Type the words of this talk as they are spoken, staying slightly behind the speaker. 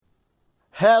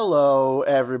Hello,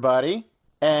 everybody,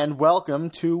 and welcome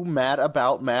to Mad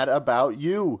About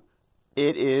You.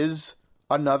 It is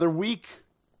another week,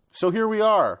 so here we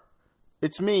are.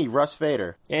 It's me, Russ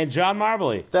Fader. And John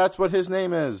Marbley. That's what his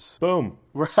name is. Boom.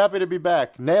 We're happy to be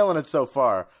back, nailing it so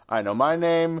far. I know my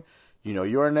name, you know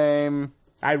your name.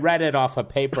 I read it off a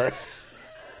paper.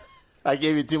 I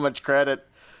gave you too much credit.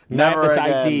 Not Never this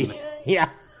again. ID. Yeah.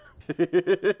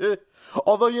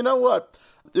 Although, you know what?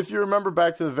 If you remember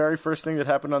back to the very first thing that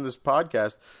happened on this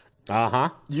podcast,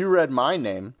 you read my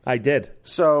name. I did.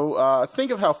 So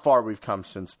think of how far we've come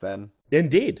since then.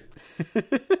 Indeed.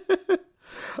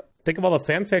 Think of all the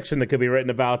fan fiction that could be written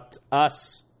about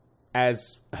us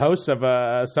as hosts of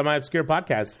a semi-obscure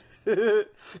podcast. Do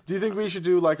you think we should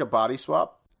do like a body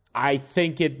swap? I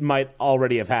think it might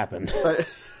already have happened.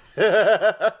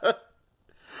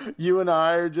 You and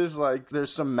I are just like,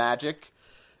 there's some magic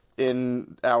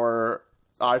in our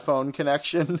iPhone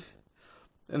connection.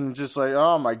 And just like,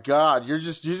 oh my God, you're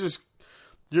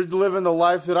living the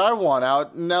life that I want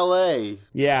out in LA.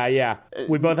 Yeah.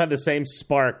 We both had the same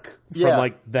spark from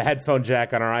like the headphone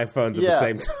jack on our iPhones at the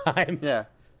same time. Yeah.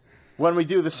 When we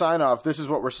do the sign off, this is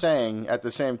what we're saying at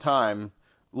the same time.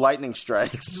 Lightning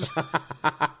strikes.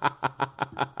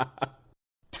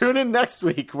 Tune in next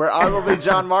week where I will be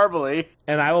John Marbley.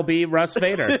 And I will be Russ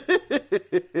Fader.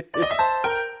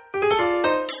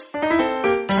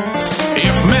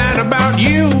 If Mad About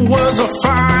You was a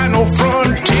final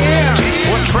frontier,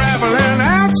 we're traveling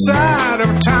outside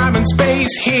of time and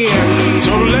space here.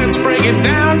 So let's break it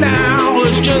down now.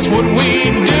 It's just what we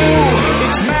do.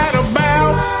 It's Mad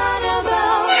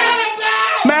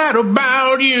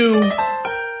About You.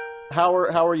 How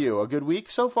are you? A good week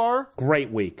so far?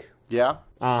 Great week. Yeah?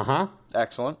 Uh-huh.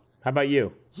 Excellent. How about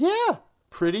you? Yeah.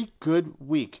 Pretty good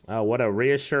week. Oh, what a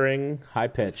reassuring high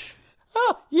pitch.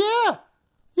 Oh, yeah.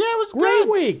 Yeah, it was Great good.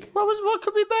 week. What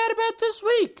could be bad about this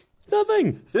week?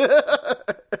 Nothing.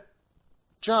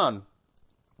 John,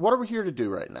 what are we here to do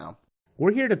right now?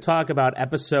 We're here to talk about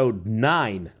episode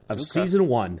 9 of season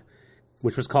 1,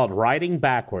 which was called Riding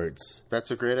Backwards.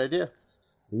 That's a great idea.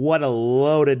 What a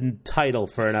loaded title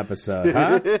for an episode,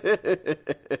 huh?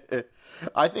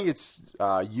 I think it's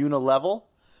unilevel.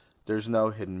 There's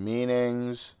no hidden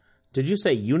meanings. Did you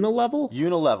say unilevel?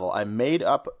 Unilevel. I made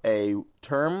up a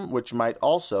term which might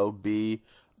also be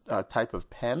a type of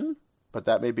pen, but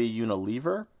that may be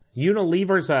Unilever.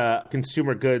 Unilever's a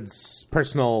consumer goods,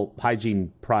 personal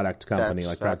hygiene product company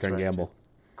like Procter & Gamble.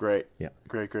 Great. Yeah.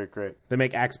 Great. They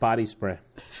make Axe body spray.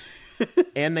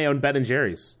 And they own Ben &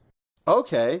 Jerry's.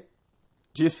 Okay.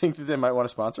 Do you think that they might want to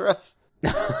sponsor us?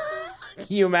 Can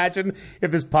you imagine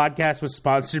if this podcast was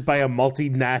sponsored by a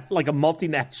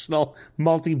multinational,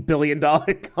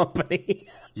 multi-billion-dollar company?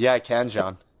 Yeah, I can,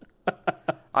 John.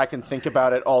 I can think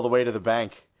about it all the way to the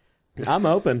bank. I'm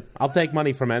open. I'll take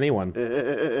money from anyone.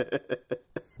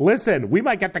 Listen, we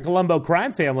might get the Colombo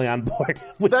crime family on board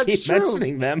if we keep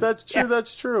mentioning them. That's true. Yeah.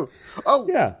 That's true. Oh,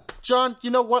 yeah. John,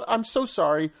 you know what? I'm so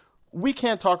sorry. We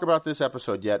can't talk about this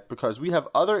episode yet because we have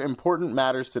other important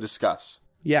matters to discuss.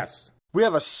 Yes. We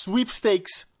have a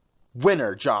sweepstakes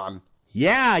winner, John.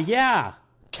 Yeah.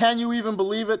 Can you even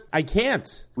believe it? I can't.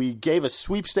 We gave a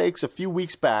sweepstakes a few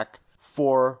weeks back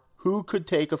for who could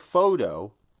take a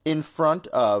photo in front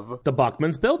of the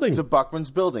Buckman's building. The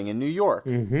Buckman's building in New York.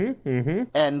 Mm-hmm.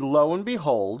 And lo and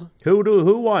behold,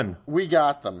 who won? We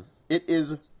got them. It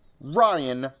is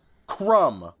Ryan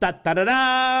Crumb.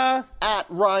 Da-da-da-da! At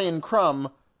Ryan Crumb.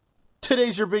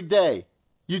 Today's your big day.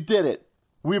 You did it.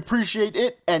 We appreciate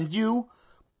it, and you,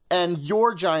 and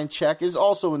your giant check is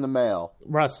also in the mail.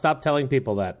 Russ, stop telling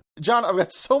people that. John, I've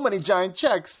got so many giant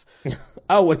checks.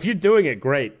 Oh, if you're doing it,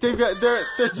 great. They're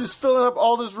just filling up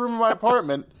all this room in my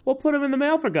apartment. We'll put them in the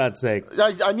mail, for God's sake.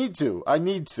 I need to.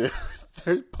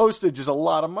 Their postage is a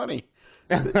lot of money.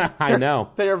 I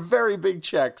know. They are very big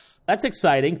checks. That's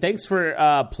exciting. Thanks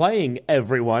for playing,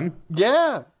 everyone.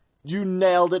 Yeah. You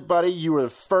nailed it, buddy. You were the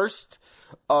first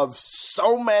of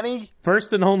so many.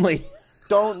 First and only.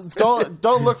 Don't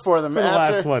look for them. For the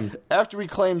last one. After we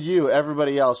claimed you,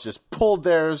 everybody else just pulled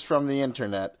theirs from the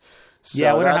internet. So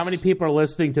yeah, I wonder how many people are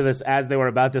listening to this as they were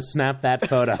about to snap that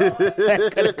photo.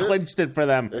 That could have clinched it for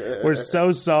them. We're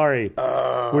so sorry.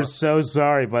 We're so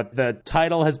sorry, but the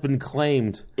title has been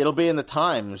claimed. It'll be in the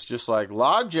Times, just like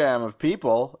logjam of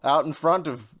people out in front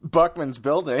of Buckman's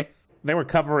building. They were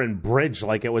covering bridge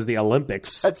like it was the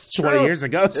Olympics. That's 20 years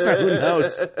ago, so who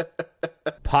knows?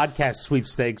 Podcast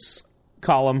sweepstakes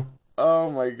column.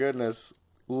 Oh, my goodness.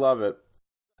 Love it.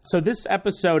 So this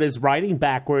episode is Riding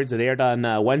Backwards. It aired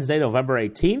on Wednesday, November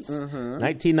 18th,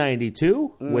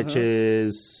 1992, which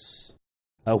is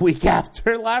a week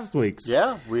after last week's.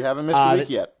 Yeah, we haven't missed a week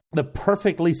yet. The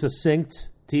perfectly succinct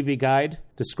TV guide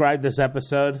described this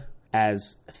episode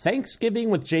as Thanksgiving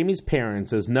with Jamie's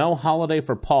parents is no holiday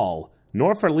for Paul,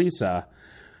 nor for Lisa,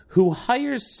 who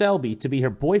hires Selby to be her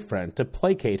boyfriend to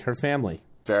placate her family.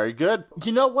 Very good.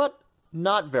 You know what?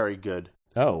 Not very good.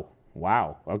 Oh,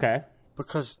 wow. Okay.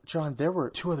 Because, John, there were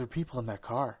 2 other people in that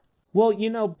car. Well,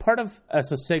 part of a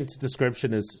succinct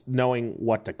description is knowing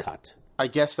what to cut. I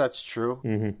guess that's true.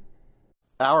 Mm-hmm.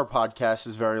 Our podcast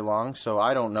is very long, so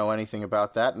I don't know anything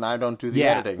about that, and I don't do the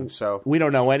editing. So we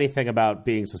don't know anything about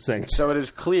being succinct. So it is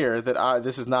clear that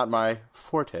this is not my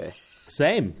forte.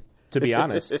 Same, to be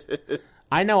honest.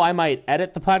 I know I might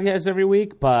edit the podcast every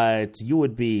week, but you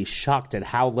would be shocked at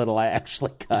how little I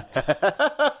actually cut.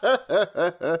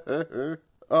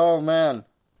 Oh, man.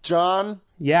 John?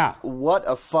 Yeah. What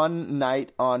a fun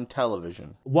night on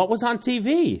television. What was on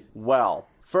TV? Well,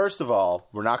 first of all,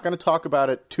 we're not going to talk about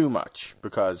it too much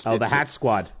because... Oh, the Hat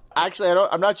Squad. Actually,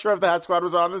 I'm not sure if the Hat Squad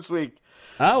was on this week.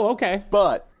 Oh, okay.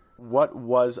 But what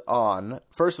was on,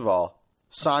 first of all,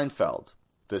 Seinfeld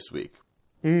this week.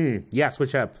 Yeah,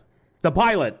 switch up. The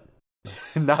pilot.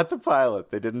 Not the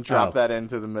pilot. They didn't drop that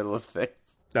into the middle of things.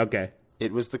 Okay.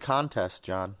 It was The Contest,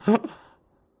 John.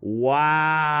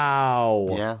 Wow.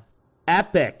 Yeah.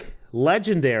 Epic.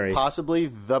 Legendary. Possibly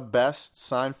the best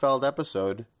Seinfeld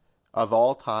episode of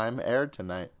all time aired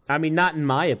tonight. I mean, not in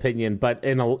my opinion, but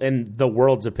in the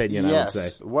world's opinion, yes. I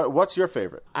would say. What's your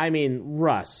favorite? I mean,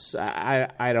 Russ.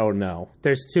 I don't know.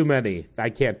 There's too many. I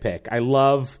can't pick. I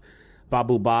love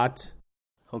Babu Bhatt.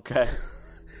 Okay.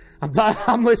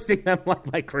 I'm listing them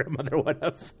like my grandmother would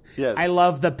have. Yes. I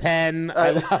love the pen.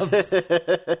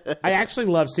 I actually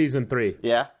love season 3.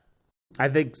 Yeah? I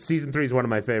think season 3 is one of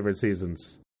my favorite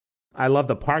seasons. I love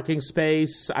the parking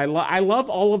space. I love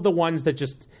all of the ones that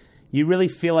just, you really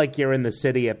feel like you're in the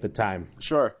city at the time.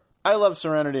 Sure. I love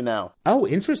Serenity Now. Oh,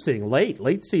 interesting.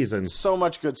 Late season. So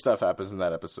much good stuff happens in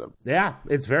that episode. Yeah,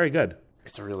 it's very good.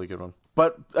 It's a really good one.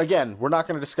 But, again, we're not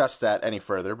going to discuss that any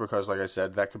further because, like I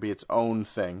said, that could be its own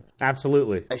thing.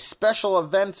 Absolutely. A special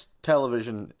event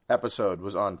television episode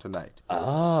was on tonight.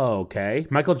 Oh, okay.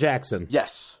 Michael Jackson.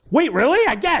 Yes. Wait, really?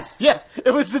 I guessed. Yeah,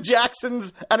 it was the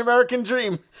Jacksons, An American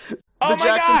Dream. Oh the my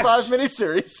Jackson gosh! 5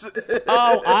 miniseries.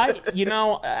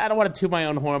 I don't want to toot my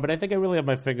own horn, but I think I really have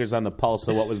my fingers on the pulse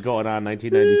of what was going on in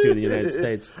 1992 in the United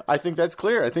States. I think that's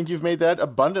clear. I think you've made that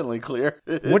abundantly clear.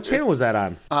 What channel was that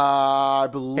on? I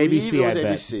believe ABC, it was I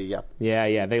bet. ABC, yeah.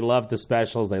 Yeah. They love the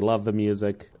specials. They love the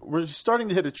music. We're starting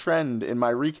to hit a trend in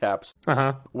my recaps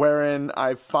Uh-huh. wherein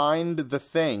I find the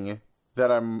thing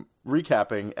that I'm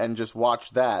recapping and just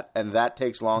watch that, and that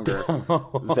takes longer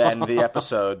than the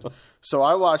episode. So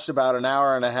I watched about an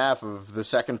hour and a half of the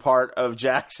second part of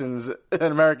Jackson's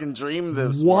An American Dream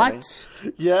this morning.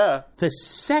 What? Yeah. The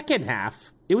second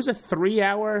half? It was a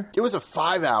 3-hour? It was a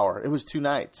 5-hour. It was 2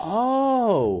 nights.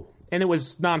 Oh. And it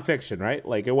was nonfiction, right?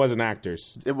 Like, it wasn't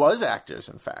actors. It was actors,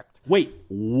 in fact. Wait,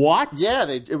 what? Yeah,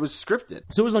 it was scripted.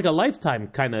 So it was like a Lifetime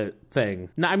kind of thing.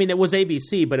 No, I mean, it was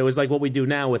ABC, but it was like what we do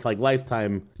now with like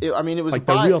Lifetime. It was like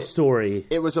the real story.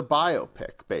 It was a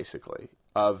biopic, basically,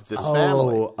 of this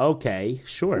family. Oh, okay,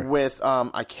 sure. With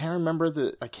I can't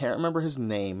remember his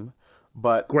name,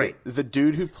 but Great. The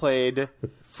dude who played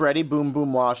Freddie Boom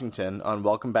Boom Washington on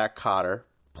Welcome Back, Kotter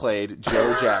played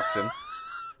Joe Jackson.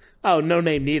 Oh, no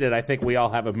name needed. I think we all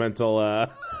have a mental.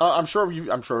 I'm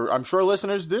sure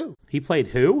listeners do. He played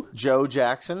who? Joe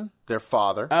Jackson, their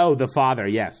father. Oh, the father.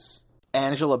 Yes.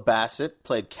 Angela Bassett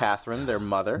played Catherine, their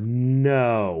mother.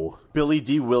 No. Billy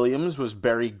D. Williams was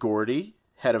Berry Gordy,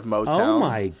 head of Motown. Oh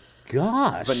my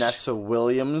gosh. Vanessa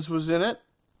Williams was in it,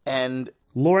 and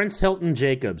Lawrence Hilton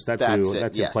Jacobs. That's who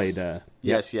yes. played.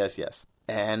 Yes.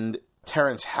 And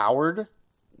Terrence Howard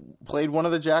played one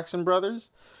of the Jackson brothers,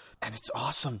 and it's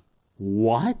awesome.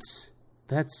 What?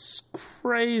 That's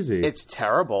crazy. It's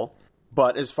terrible,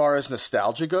 but as far as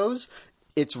nostalgia goes,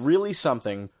 it's really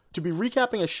something to be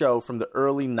recapping a show from the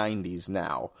early 90s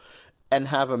now and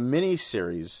have a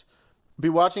mini-series, be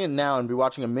watching it now and be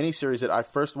watching a mini-series that I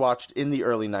first watched in the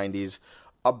early 90s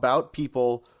about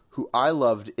people who I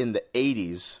loved in the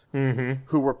 80s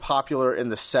who were popular in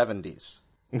the 70s.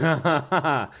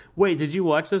 Wait, did you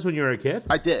watch this when you were a kid?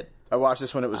 I did. I watched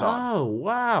this when it was on. Oh,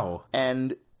 wow.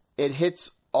 And it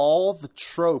hits all the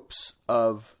tropes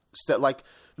of like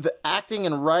the acting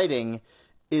and writing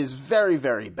is very,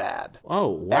 very bad. Oh,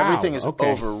 wow. Everything is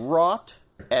overwrought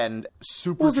and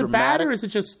super Was it dramatic. bad or is it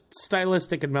just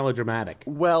stylistic and melodramatic?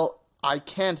 Well, I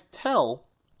can't tell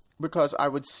because I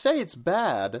would say it's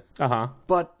bad. Uh-huh.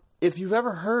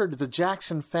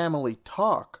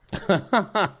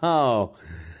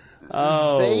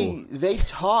 Oh. They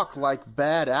talk like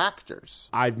bad actors.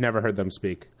 I've never heard them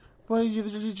speak. Well,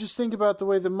 you just think about the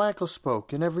way that Michael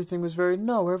spoke, and everything was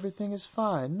everything is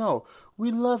fine. No,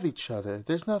 we love each other.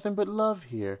 There's nothing but love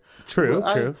here. True,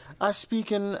 Well, true. I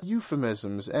speak in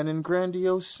euphemisms and in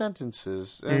grandiose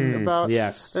sentences, and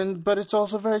yes. but it's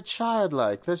also very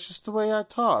childlike. That's just the way I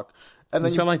talk. And You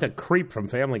then sound like the creep from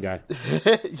Family Guy.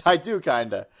 I do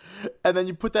kinda. And then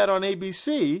you put that on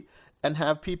ABC and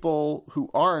have people who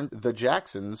aren't the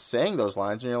Jacksons saying those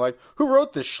lines, and you're like, who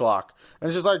wrote this schlock? And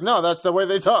it's just like, no, that's the way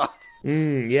they talk.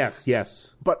 Yes,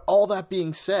 yes. But all that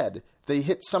being said, they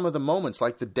hit some of the moments,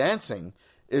 like the dancing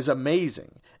is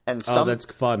amazing. And That's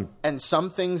fun. And some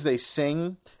things they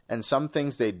sing, and some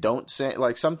things they don't sing.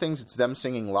 Like some things it's them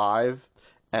singing live,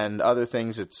 and other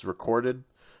things it's recorded.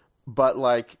 But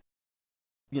like,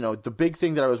 the big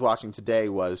thing that I was watching today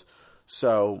was,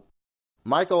 so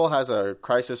Michael has a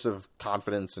crisis of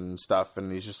confidence and stuff,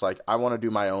 and he's just like, I want to do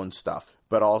my own stuff,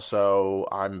 but also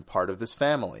I'm part of this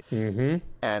family. Mm-hmm.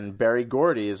 And Berry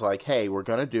Gordy is like, hey, we're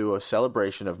going to do a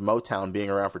celebration of Motown being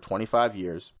around for 25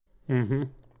 years. Mm-hmm.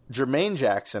 Jermaine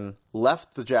Jackson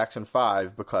left the Jackson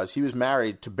 5 because he was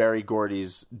married to Berry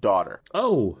Gordy's daughter.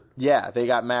 Oh. Yeah, they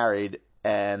got married,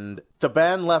 and the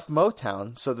band left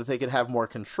Motown so that they could have more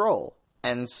control.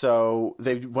 And so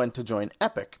they went to join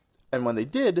Epic. And when they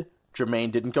did,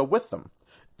 Jermaine didn't go with them.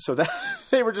 So that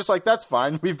they were just like, that's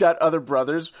fine. We've got other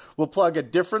brothers. We'll plug a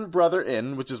different brother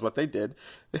in, which is what they did.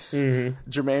 Mm-hmm.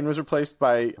 Jermaine was replaced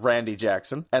by Randy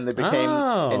Jackson. And they became,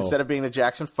 instead of being the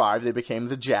Jackson 5, they became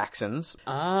the Jacksons.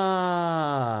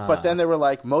 But then they were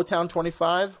like, Motown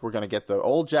 25, we're going to get the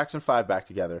old Jackson 5 back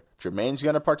together. Jermaine's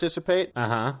going to participate.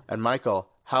 And Michael,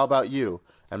 how about you?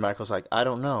 And Michael's like, I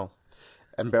don't know.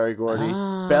 And Berry Gordy,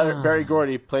 Berry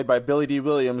Gordy, played by Billy D.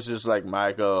 Williams, is like,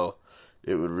 Michael,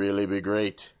 it would really be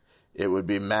great. It would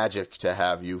be magic to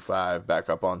have you 5 back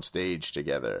up on stage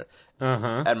together.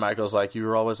 And Michael's like, you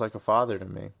were always like a father to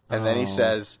me. And then he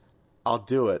says, I'll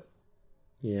do it.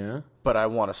 Yeah. But I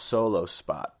want a solo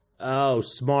spot. Oh,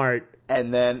 smart.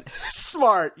 And then,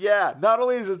 smart, yeah. Not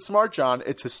only is it smart, John,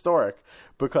 it's historic.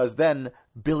 Because then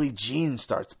Billie Jean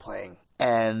starts playing.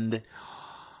 And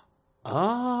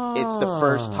it's the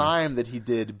first time that he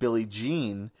did Billie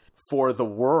Jean for the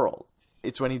world.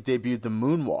 It's when he debuted the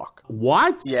moonwalk.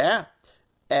 What? Yeah.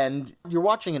 And you're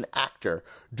watching an actor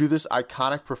do this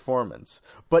iconic performance.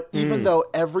 But even though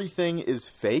everything is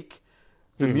fake,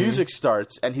 the music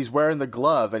starts and he's wearing the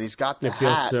glove and he's got the hat. It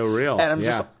feels so real. And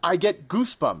I get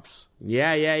goosebumps.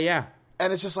 Yeah.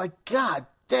 And it's just like, God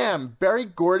damn, Berry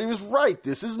Gordy was right.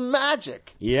 This is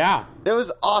magic. Yeah. It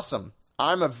was awesome.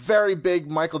 I'm a very big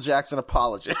Michael Jackson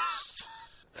apologist.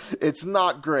 It's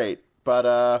not great.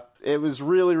 But it was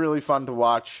really, really fun to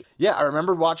watch. Yeah, I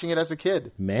remember watching it as a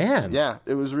kid. Man. Yeah,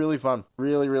 it was really fun.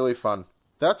 Really, really fun.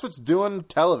 That's what's doing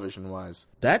television-wise.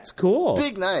 That's cool.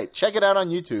 Big night. Check it out on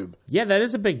YouTube. Yeah, that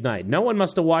is a big night. No one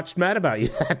must have watched Mad About You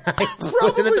that night.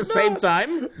 Was it at the same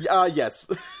time? Yes.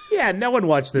 Yeah, no one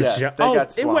watched this show. They got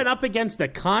it swamped. went up against the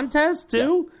contest,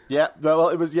 too? Yeah, well,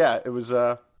 it was,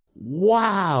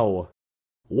 Wow.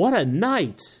 What a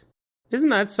night. Isn't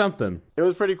that something? It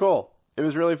was pretty cool. It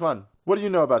was really fun. What do you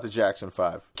know about the Jackson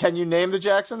 5? Can you name the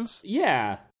Jacksons?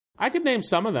 Yeah. I could name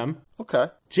some of them. Okay.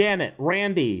 Janet,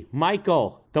 Randy,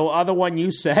 Michael, the other one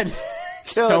you said,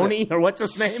 Stoney, or what's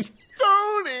his name?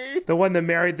 Stoney! The one that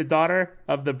married the daughter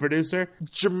of the producer?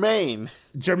 Jermaine.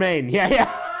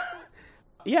 Yeah.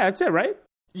 Yeah, that's it, right?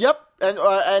 Yep,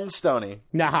 and Stoney.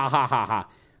 Ha.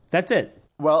 That's it.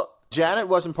 Well, Janet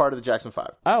wasn't part of the Jackson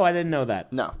 5. Oh, I didn't know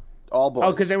that. No, all boys.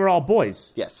 Oh, because they were all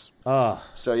boys. Yes. Oh.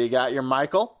 So you got your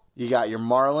Michael, you got your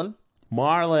Marlon.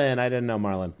 Marlon, I didn't know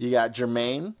Marlon. You got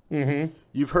Jermaine. Mm-hmm.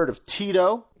 You've heard of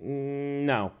Tito.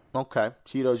 No. Okay,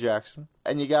 Tito Jackson.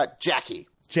 And you got Jackie.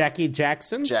 Jackie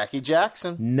Jackson? Jackie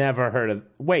Jackson. Never heard of...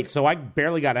 Wait, so I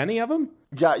barely got any of them?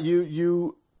 Got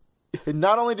you...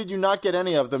 Not only did you not get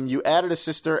any of them, you added a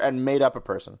sister and made up a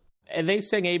person. And they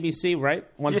sing ABC, right?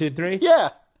 1, 2, 3? Yeah.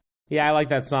 Yeah, I like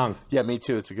that song. Yeah, me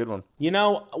too. It's a good one. You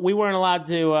know, we weren't allowed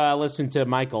to listen to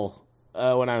Michael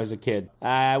when I was a kid.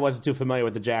 I wasn't too familiar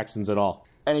with the Jacksons at all.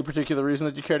 Any particular reason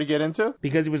that you care to get into?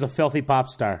 Because he was a filthy pop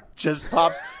star. Just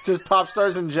pop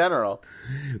stars in general.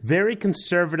 Very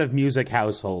conservative music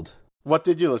household. What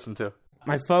did you listen to?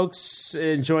 My folks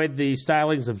enjoyed the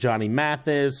stylings of Johnny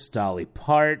Mathis, Dolly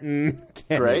Parton,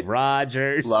 Kenny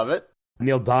Rogers. Love it.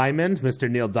 Neil Diamond, Mr.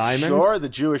 Neil Diamond. Sure, the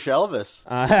Jewish Elvis.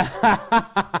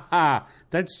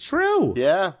 That's true.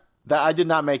 Yeah. I did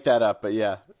not make that up, but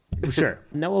yeah. Sure.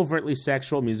 No overtly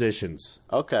sexual musicians.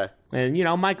 Okay. And, you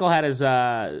know, Michael had his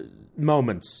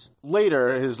moments.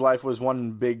 Later, his life was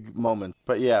one big moment.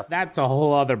 But yeah. That's a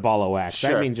whole other ball of wax.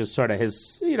 Sure. I mean, just sort of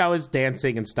his, his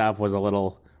dancing and stuff was a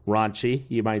little raunchy,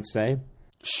 you might say.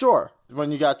 Sure.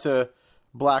 When you got to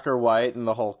Black or White and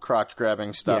the whole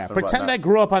crotch-grabbing stuff. Yeah, and pretend whatnot. I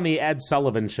grew up on the Ed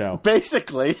Sullivan Show.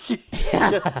 Basically.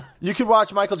 Yeah. You could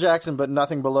watch Michael Jackson, but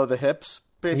nothing below the hips,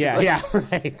 basically. Yeah,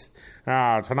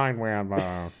 right. Tonight we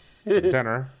have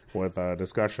dinner with a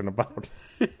discussion about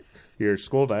your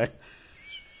school day.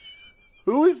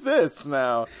 Who is this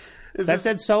now? That's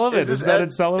Ed Sullivan. Is that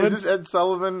Ed Sullivan? Is this Ed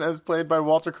Sullivan as played by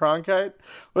Walter Cronkite?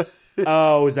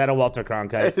 Oh, is that a Walter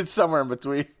Cronkite? It's somewhere in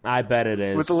between. I bet it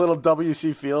is. With a little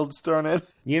W.C. Fields thrown in.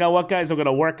 You know what, guys? I'm going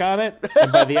to work on it.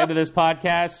 And by the end of this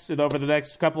podcast, and over the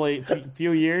next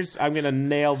few years, I'm going to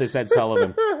nail this Ed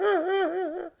Sullivan.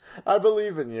 I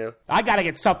believe in you. I got to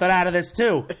get something out of this,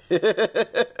 too.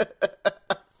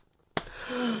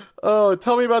 Oh,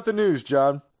 tell me about the news,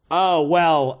 John. Oh,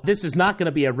 well, this is not going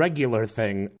to be a regular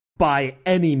thing by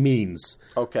any means.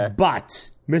 Okay. But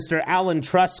Mr. Alan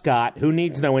Truscott, who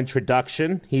needs no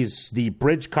introduction, he's the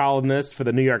bridge columnist for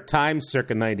the New York Times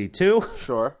circa 92,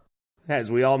 Sure.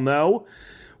 as we all know.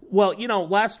 Well,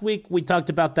 last week we talked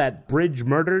about that bridge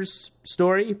murders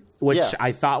story, which Yeah.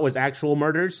 I thought was actual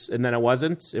murders, and then it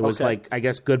wasn't. It was Okay. I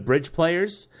guess, good bridge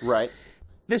players. Right.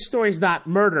 This story's not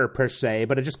murder per se,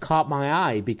 but it just caught my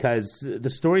eye because the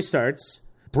story starts,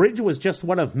 Bridge was just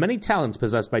one of many talents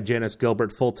possessed by Janice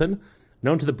Gilbert Fulton,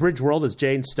 known to the bridge world as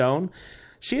Jane Stone.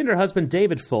 She and her husband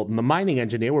David Fulton, the mining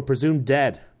engineer, were presumed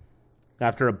dead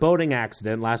after a boating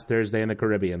accident last Thursday in the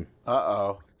Caribbean.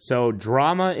 Uh-oh. So,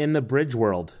 drama in the bridge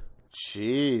world.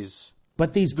 Jeez.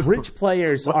 But these bridge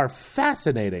players are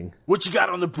fascinating. What you got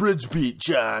on the bridge beat,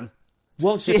 John?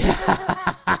 Well,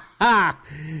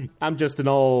 I'm just an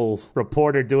old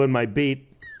reporter doing my beat.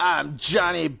 I'm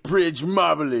Johnny Bridge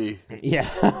Marbley.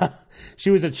 Yeah. She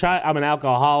was a child. I'm an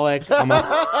alcoholic.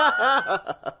 I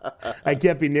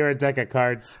can't be near a deck of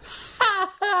cards.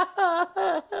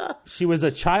 She was a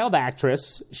child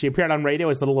actress. She appeared on radio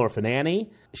as Little Orphan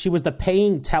Annie. She was the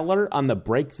paying teller on the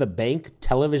Break the Bank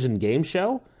television game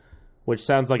show, which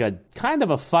sounds like a kind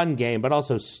of a fun game, but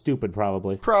also stupid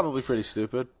probably. Probably pretty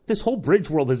stupid. This whole bridge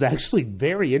world is actually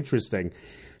very interesting.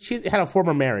 She had a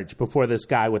former marriage before this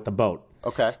guy with the boat.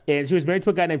 Okay. And she was married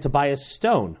to a guy named Tobias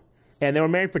Stone. And they were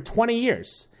married for 20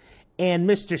 years. And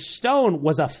Mr. Stone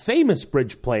was a famous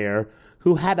bridge player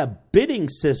who had a bidding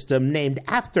system named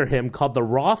after him called the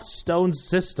Roth-Stone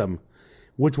system,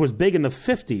 which was big in the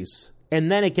 50s.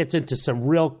 And then it gets into some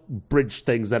real bridge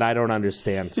things that I don't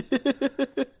understand,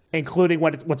 including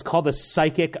what's called a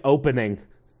psychic opening.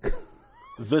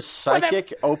 The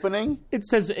psychic opening? It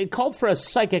says it called for a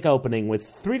psychic opening with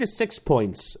 3 to 6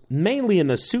 points, mainly in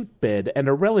the suit bid, and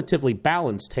a relatively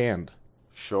balanced hand.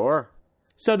 Sure.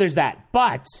 So there's that.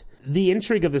 But the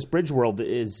intrigue of this bridge world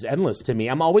is endless to me.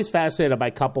 I'm always fascinated by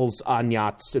couples on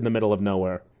yachts in the middle of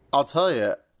nowhere. I'll tell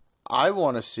you, I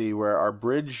want to see where our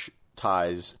bridge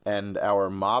ties and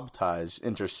our mob ties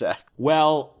intersect.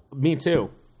 Well, me too.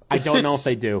 I don't know if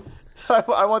they do.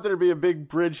 I want there to be a big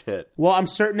bridge hit. Well, I'm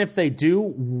certain if they do,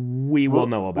 we will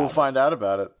know about it. We'll find out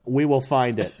about it. We will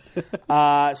find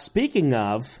it. Speaking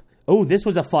of, this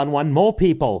was a fun one. Mole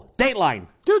people. Dateline.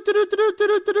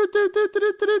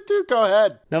 Go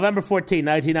ahead. November 14,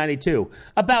 1992.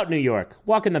 About New York.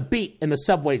 Walking the beat in the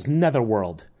subway's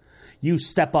netherworld. You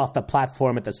step off the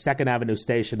platform at the 2nd Avenue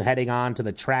station, heading on to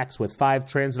the tracks with 5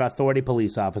 Transit Authority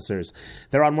police officers.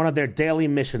 They're on one of their daily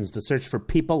missions to search for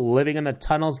people living in the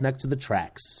tunnels next to the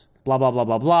tracks. Blah, blah, blah,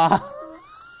 blah, blah.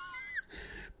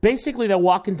 Basically, they're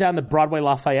walking down the Broadway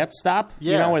Lafayette stop,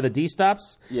 Yeah. where the D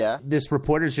stops. Yeah. This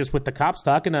reporter's just with the cops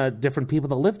talking to different people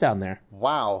that live down there.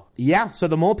 Wow. Yeah, so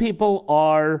the mole people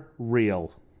are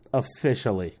real,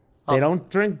 officially. They don't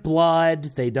drink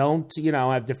blood. They don't,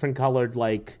 have different colored,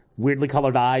 weirdly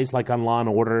colored eyes like on Law and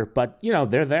Order. But,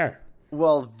 they're there.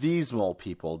 Well, these mole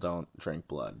people don't drink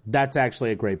blood. That's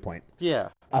actually a great point. Yeah.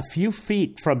 A few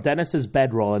feet from Dennis's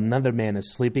bedroll, another man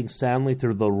is sleeping soundly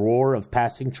through the roar of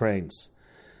passing trains.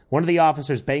 One of the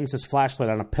officers bangs his flashlight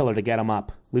on a pillar to get him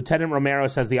up. Lieutenant Romero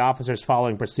says the officer's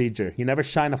following procedure. You never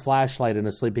shine a flashlight in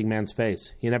a sleeping man's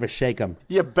face. You never shake him.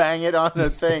 You bang it on a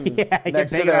thing. Yeah, you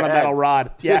next bang to it their on a head. metal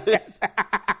rod. Yeah.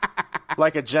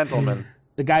 Like a gentleman.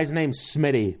 The guy's name's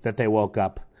Smitty that they woke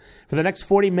up. For the next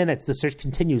 40 minutes, the search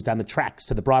continues down the tracks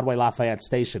to the Broadway Lafayette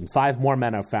station. 5 more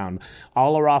men are found.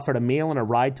 All are offered a meal and a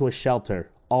ride to a shelter.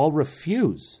 All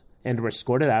refuse and are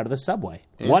escorted out of the subway.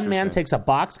 One man takes a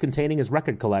box containing his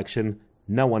record collection.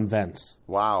 No one vents.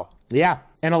 Wow. Yeah.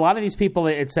 And a lot of these people,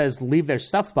 it says, leave their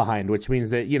stuff behind, which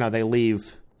means that, they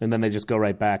leave and then they just go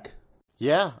right back.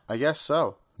 Yeah, I guess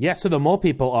so. Yeah, so the mole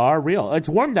people are real. It's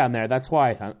warm down there. That's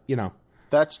why,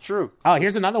 That's true. Oh,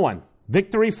 here's another one.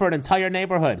 Victory for an entire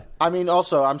neighborhood. I mean,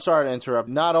 also, I'm sorry to interrupt.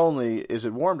 Not only is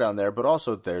it warm down there, but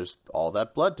also there's all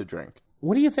that blood to drink.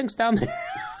 What do you think's down there?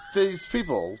 These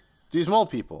people, these mole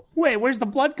people. Wait, where's the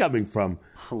blood coming from?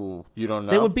 Ooh, you don't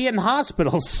know? They would be in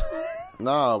hospitals.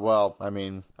 No, well, I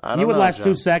mean, I don't know. You would last John.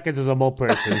 2 seconds as a mole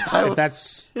person. If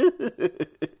that's...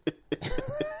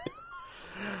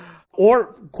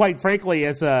 Or, quite frankly,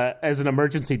 as an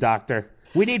emergency doctor.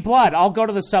 We need blood. I'll go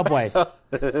to the subway.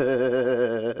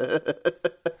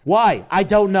 Why? I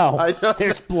don't know.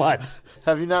 There's blood.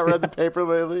 Have you not read the paper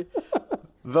lately?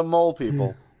 The mole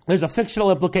people. There's a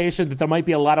fictional implication that there might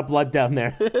be a lot of blood down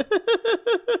there.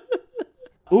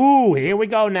 Ooh, here we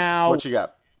go now. What you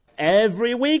got?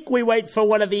 Every week we wait for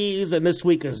one of these, and this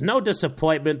week is no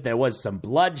disappointment. There was some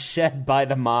blood shed by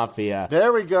the mafia.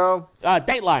 There we go.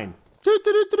 Dateline.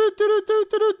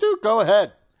 Go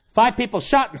ahead. 5 people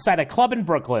shot inside a club in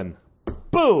Brooklyn.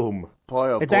 Boom. Boy,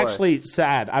 oh It's boy. actually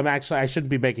sad. I shouldn't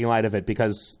be making light of it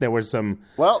because there were some...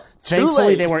 Well, Thankfully, too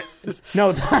late. they were...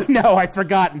 No, I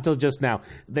forgot until just now.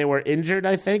 They were injured,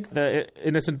 I think, the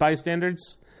innocent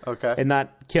bystanders. Okay. And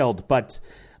not killed. But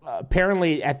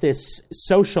apparently at this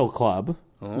social club,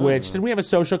 which... Didn't we have a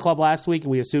social club last week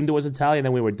and we assumed it was Italian,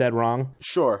 then we were dead wrong?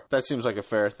 Sure. That seems like a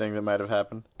fair thing that might have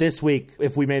happened. This week,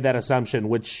 if we made that assumption,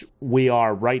 which we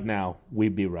are right now,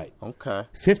 we'd be right. Okay.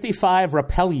 55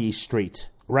 Rapelli Street,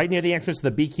 right near the entrance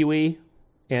to the BQE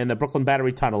and the Brooklyn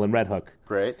Battery Tunnel in Red Hook.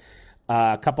 Great.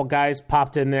 A couple guys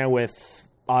popped in there with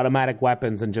automatic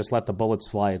weapons and just let the bullets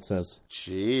fly, it says.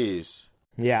 Jeez.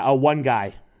 Yeah, one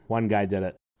guy. One guy did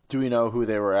it. Do we know who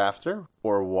they were after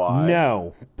or why?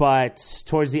 No, but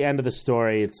towards the end of the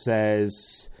story, it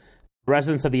says...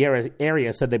 Residents of the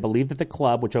area said they believed that the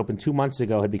club, which opened 2 months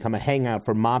ago, had become a hangout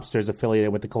for mobsters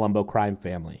affiliated with the Colombo crime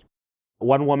family.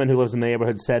 One woman who lives in the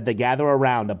neighborhood said they gather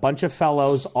around, a bunch of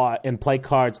fellows, and play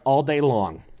cards all day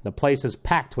long. The place is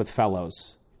packed with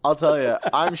fellows. I'll tell you,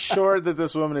 I'm sure that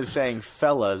this woman is saying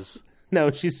fellas.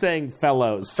 No, she's saying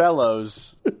fellows.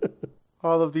 Fellows.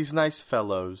 All of these nice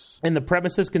fellows. And the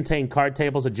premises contain card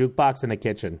tables, a jukebox, and a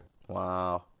kitchen.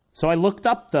 Wow. So I looked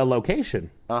up the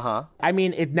location. Uh-huh. I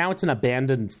mean, now it's an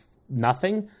abandoned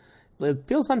nothing. It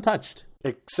feels untouched.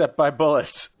 Except by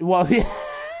bullets. Well, yeah.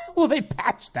 Well, they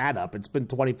patched that up. It's been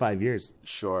 25 years.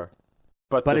 Sure.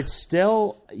 But it's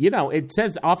still, it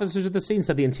says officers at the scene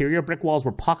said the interior brick walls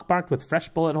were pockmarked with fresh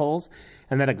bullet holes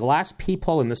and that a glass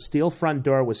peephole in the steel front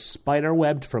door was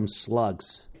spider-webbed from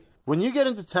slugs. When you get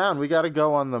into town, we got to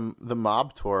go on the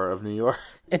mob tour of New York.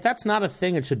 If that's not a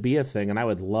thing, it should be a thing, and I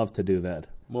would love to do that.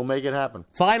 We'll make it happen.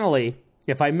 Finally,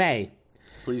 if I may,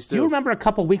 Please do you remember a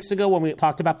couple weeks ago when we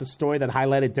talked about the story that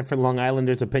highlighted different Long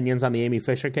Islanders' opinions on the Amy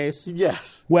Fisher case?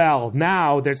 Yes. Well,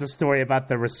 now there's a story about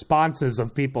the responses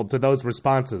of people to those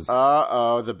responses.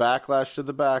 Uh-oh, the backlash to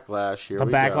the backlash. Here we go.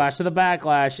 The backlash to the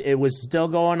backlash. It was still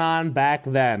going on back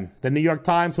then. The New York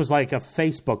Times was like a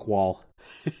Facebook wall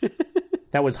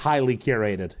that was highly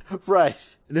curated. Right.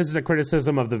 This is a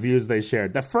criticism of the views they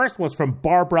shared. The first was from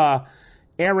Barbara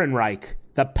Ehrenreich,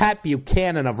 the Pat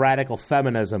Buchanan of radical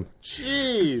feminism.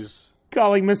 Jeez.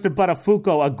 Calling Mr.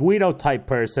 Buttafuoco a Guido-type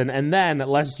person, and then,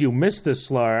 lest you miss the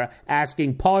slur,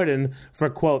 asking pardon for,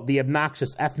 quote, the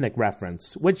obnoxious ethnic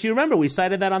reference. Which, you remember, we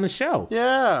cited that on the show.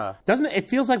 Yeah. Doesn't it? It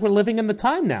feels like we're living in the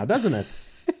time now, doesn't it?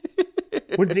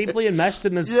 We're deeply enmeshed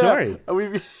in this story.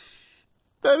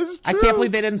 That is true. I can't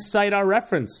believe they didn't cite our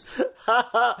reference.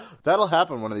 That'll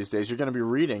happen one of these days. You're going to be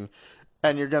reading,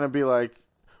 and you're going to be like,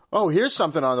 oh, here's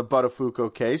something on the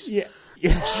Buttafuoco case. Yeah.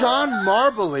 John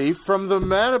Marbley from the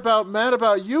Man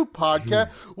About You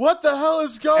podcast. What the hell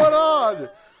is going on?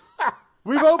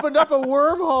 We've opened up a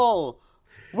wormhole.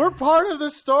 We're part of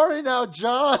the story now,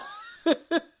 John.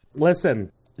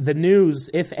 Listen, the news,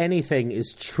 if anything,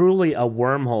 is truly a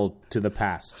wormhole to the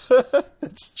past.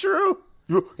 It's true.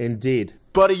 Indeed.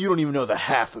 Buddy, you don't even know the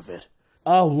half of it.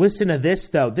 Oh, listen to this,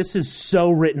 though. This is so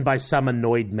written by some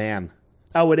annoyed man.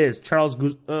 Oh, it is. Charles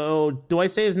do I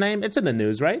say his name? It's in the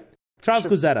news, right? Charles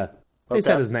Guzetta. They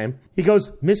said his name. He goes,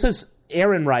 Mrs.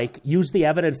 Ehrenreich used the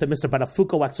evidence that Mr.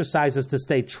 Buttafuoco exercises to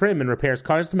stay trim and repairs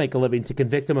cars to make a living to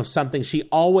convict him of something she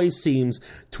always seems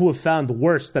to have found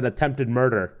worse than attempted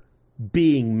murder.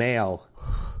 Being male.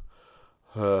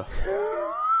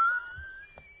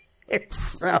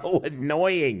 It's so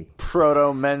annoying.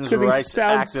 Proto-men's rights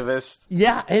activist.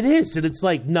 Yeah, it is. And it's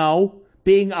like, no,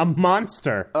 being a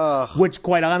monster. Which,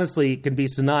 quite honestly, can be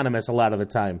synonymous a lot of the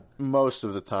time. Most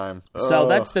of the time. So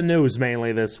that's the news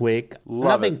mainly this week.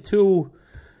 Nothing too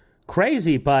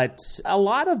crazy, but a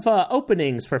lot of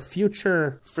openings for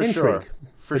future intrigue.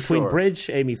 Between sure. Bridge,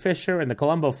 Amy Fisher, and the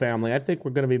Colombo family, I think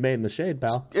we're going to be made in the shade,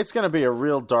 pal. It's going to be a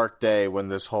real dark day when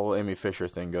this whole Amy Fisher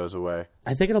thing goes away.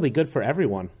 I think it'll be good for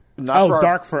everyone. Not for our-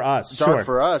 dark for us. Dark sure.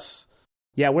 for us.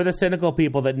 Yeah, we're the cynical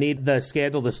people that need the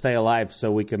scandal to stay alive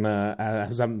so we can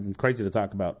have something crazy to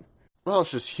talk about. Well,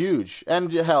 it's just huge.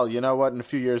 And hell, you know what? In a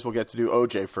few years, we'll get to do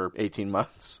OJ for 18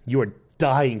 months. You are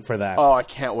dying for that. Oh, I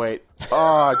can't wait. Oh,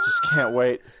 I just can't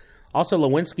wait. Also,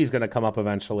 Lewinsky's going to come up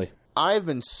eventually. I've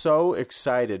been so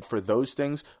excited for those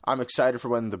things. I'm excited for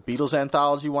when the Beatles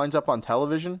anthology winds up on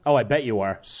television. Oh, I bet you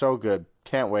are. So good.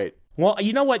 Can't wait. Well,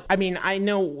 you know what? I mean, I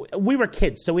know we were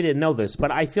kids, so we didn't know this, but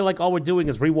I feel like all we're doing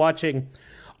is rewatching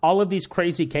all of these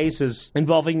crazy cases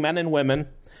involving men and women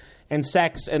and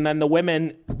sex, and then the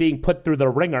women being put through the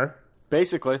ringer,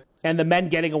 Basically. and the men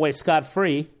getting away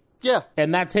scot-free, Yeah.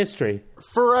 and that's history.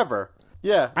 Forever.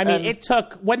 Yeah. I mean, and it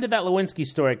took... When did that Lewinsky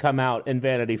story come out in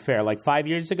Vanity Fair? Like 5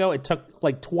 years ago? It took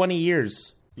like 20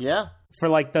 years Yeah. for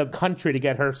like the country to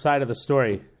get her side of the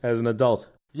story as an adult.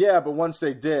 Yeah, but once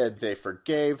they did, they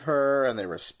forgave her and they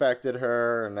respected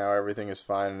her, and now everything is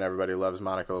fine and everybody loves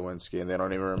Monica Lewinsky, and they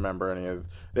don't even remember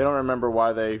they don't remember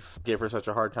why they gave her such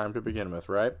a hard time to begin with,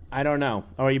 right? I don't know.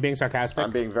 Oh, are you being sarcastic?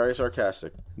 I'm being very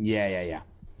sarcastic. Yeah.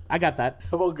 I got that.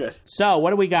 Well, good. So, what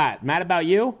do we got? Mad About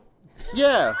You?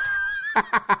 Yeah.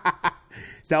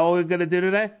 Is that what we're going to do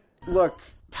today? Look,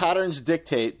 patterns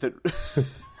dictate that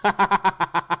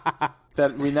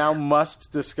that we now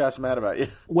must discuss Mad About You.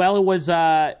 Well, it was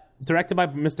directed by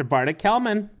Mr. Bartek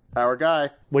Kellman, Our guy.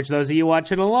 which those of you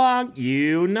watching along,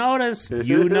 you noticed.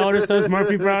 You noticed those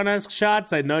Murphy Brown-esque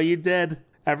shots. I know you did.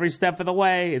 Every step of the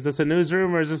way. Is this a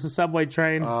newsroom or is this a subway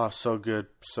train? Oh, so good.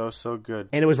 So good.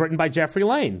 And it was written by Jeffrey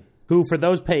Lane, who, for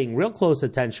those paying real close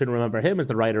attention, remember him as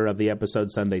the writer of the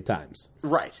episode Sunday Times.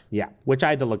 Right. Yeah, which I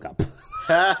had to look up.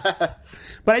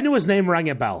 But I knew his name rang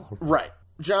a bell. Right.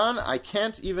 John, I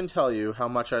can't even tell you how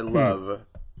much I love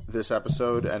this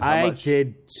episode and how I much...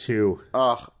 did too.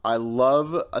 I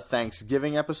love a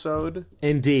Thanksgiving episode.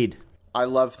 Indeed. I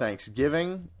love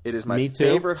Thanksgiving. It is my Me too.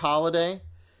 favorite holiday,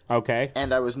 Okay.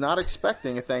 and I was not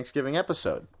expecting a Thanksgiving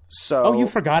episode. So Oh, you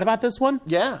forgot about this one?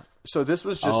 yeah. So this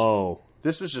was just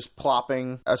this was just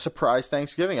plopping a surprise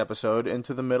Thanksgiving episode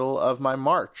into the middle of my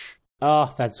March.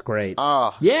 Oh, that's great.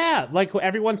 Ah, Yeah, like what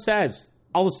everyone says,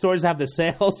 all the stores have the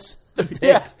sales.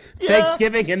 Yeah.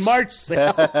 Thanksgiving and March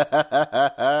sale. you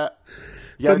The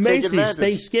gotta take Macy's advantage.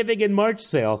 Thanksgiving and March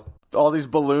sale. All these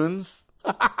balloons,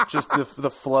 just the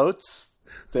floats.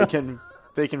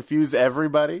 They confuse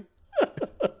everybody.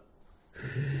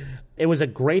 It was a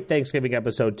great Thanksgiving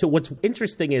episode, too. What's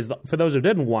interesting is, for those who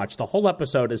didn't watch, the whole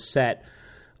episode is set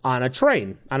on a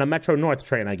train, on a Metro North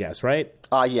train, I guess, right?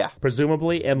 Yeah,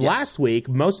 Presumably. And last week,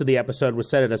 most of the episode was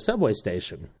set at a subway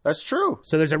station. that's true.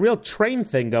 So there's a real train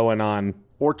thing going on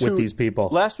Or with these people.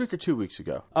 Last week or 2 weeks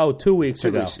ago? Oh, 2 weeks 2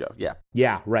 ago. weeks ago, yeah.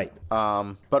 Yeah, right.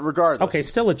 But regardless. Okay,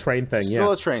 still a train thing, Still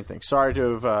yeah. a train thing. Sorry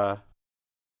to have...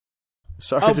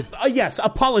 Sorry Oh, to... yes,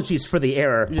 apologies for the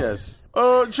error. Yes.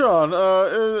 John,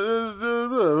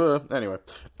 anyway.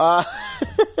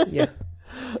 Yeah.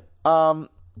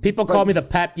 People call me the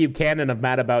Pat Buchanan of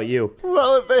Mad About You.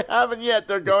 Well, if they haven't yet,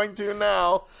 they're going to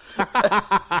now.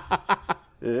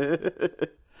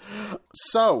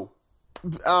 So,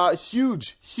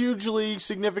 hugely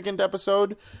significant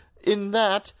episode in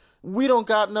that we don't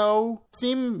got no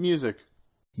theme music.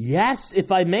 Yes,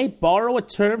 if I may borrow a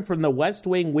term from the West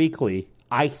Wing Weekly,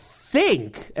 I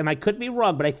think, and I could be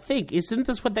wrong, but I think, isn't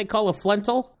this what they call a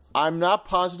flental? I'm not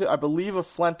positive. I believe a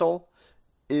flental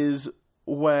is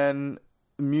when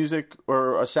music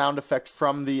or a sound effect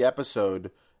from the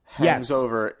episode hangs Yes.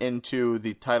 over into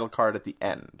the title card at the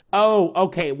end. Oh,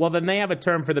 okay. Well, then they have a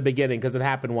term for the beginning because it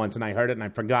happened once and I heard it and I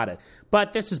forgot it.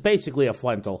 But this is basically a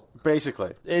flental.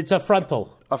 Basically, It's a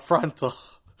frontal. a frontal.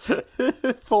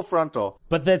 Full frontal.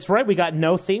 But that's right. We got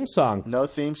no theme song. No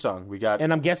theme song. We got...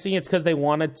 And I'm guessing it's because they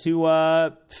wanted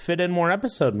to fit in more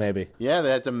episode, maybe. Yeah,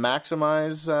 they had to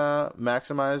maximize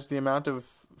the amount of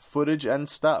footage and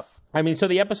stuff. I mean, so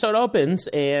the episode opens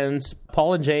and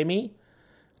Paul and Jamie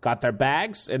got their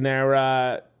bags and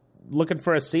they're looking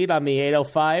for a seat on the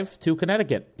 805 to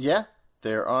Connecticut. Yeah,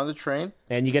 they're on the train.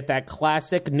 And you get that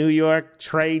classic New York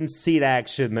train seat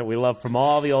action that we love from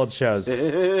all the old shows.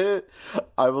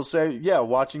 I will say, yeah,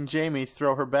 watching Jamie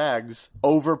throw her bags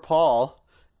over Paul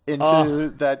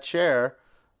into that chair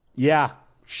Yeah.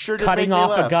 sure did Cutting make me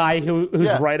off laugh. a guy who's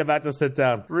Yeah. right about to sit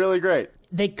down. Really great.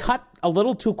 They cut a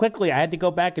little too quickly. I had to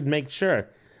go back and make sure.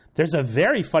 There's a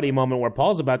very funny moment where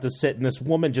Paul's about to sit and this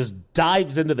woman just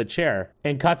dives into the chair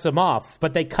and cuts him off.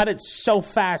 But they cut it so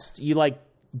fast, you like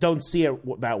don't see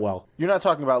it that well. You're not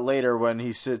talking about later when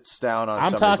he sits down on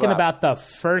I'm somebody's talking lap. about the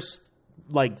first,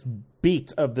 like,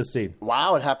 beat of the scene.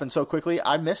 Wow, it happened so quickly.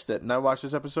 I missed it, and I watched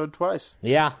this episode twice.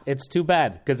 Yeah, it's too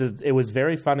bad, because it was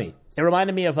very funny. It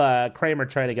reminded me of Kramer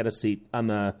trying to get a seat on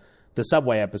the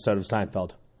subway episode of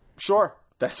Seinfeld. Sure,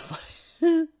 that's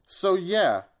funny. So,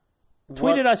 yeah.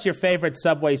 Tweeted us your favorite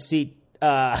subway seat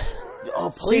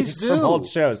please scenes do. from old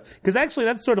shows. Because actually,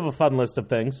 that's sort of a fun list of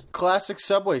things. Classic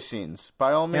subway scenes,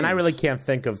 by all means. And I really can't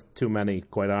think of too many,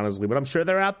 quite honestly, but I'm sure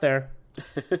they're out there.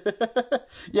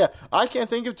 Yeah, I can't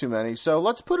think of too many, so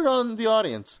let's put it on the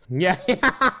audience. Yeah.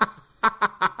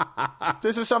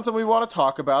 This is something we want to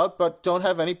talk about, but don't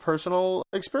have any personal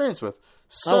experience with.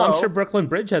 So, I'm sure Brooklyn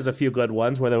Bridge has a few good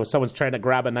ones where someone's trying to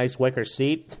grab a nice wicker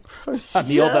seat on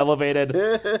the old elevated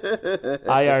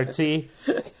IRT.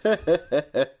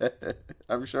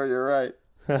 I'm sure you're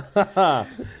right.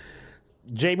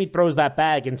 Jamie throws that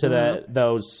bag into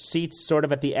those seats sort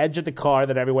of at the edge of the car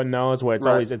that everyone knows, where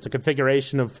it's a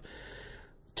configuration of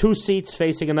 2 seats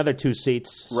facing another 2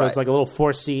 seats. So it's like a little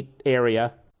 4-seat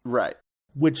area. Right.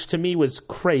 Which to me was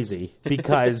crazy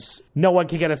because no one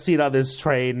can get a seat on this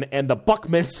train, and the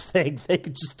Buckmans think they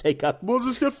could just take up We'll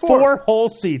just get 4 whole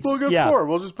seats. We'll get 4.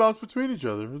 We'll just bounce between each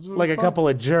other. Like a couple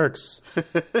of jerks.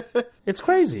 It's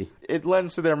crazy. It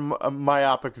lends to their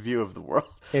myopic view of the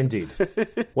world. Indeed.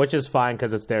 Which is fine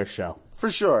because it's their show. For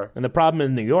sure. And the problem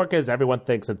in New York is everyone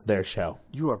thinks it's their show.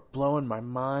 You are blowing my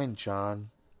mind, John.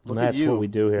 Look That's at you. what we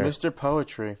do here. Mr.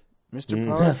 Poetry. Mr.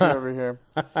 Poetry over here.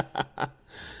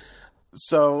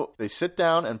 So they sit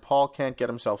down, and Paul can't get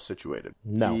himself situated.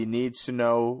 No. He needs to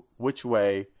know which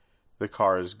way the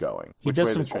car is going. He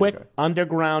does some quick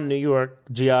underground New York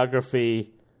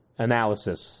geography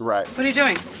analysis. Right. What are you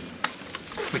doing?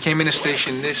 We came in a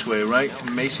station this way, right?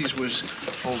 And Macy's was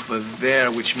over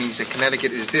there, which means that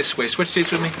Connecticut is this way. Switch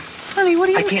seats with me. Honey, what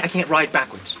are you... I can't ride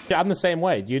backwards. I'm the same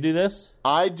way. Do you do this?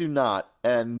 I do not,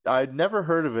 and I'd never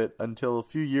heard of it until a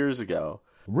few years ago.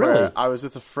 Really? Where I was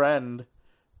with a friend.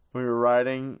 We were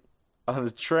riding on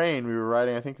the train. We were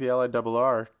riding, I think, the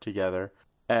LIRR together.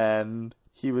 And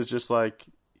he was just like,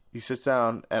 he sits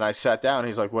down, and I sat down.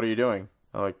 He's like, what are you doing?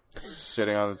 I'm like,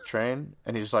 sitting on the train.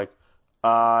 And he's like,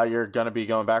 you're going to be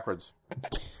going backwards.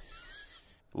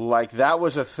 Like, that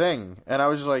was a thing. And I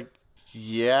was just like,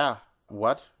 yeah,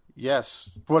 what?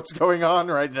 Yes. What's going on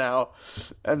right now?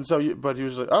 And so, but he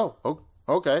was like, oh,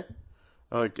 okay.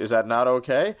 I'm like, is that not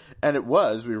okay? And it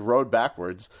was. We rode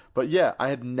backwards. But yeah, I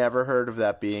had never heard of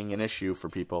that being an issue for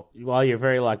people. Well, you're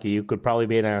very lucky. You could probably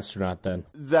be an astronaut then.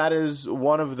 That is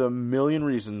one of the million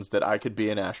reasons that I could be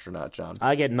an astronaut, John.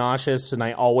 I get nauseous, and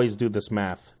I always do this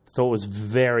math. So it was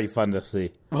very fun to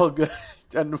see. Well, good.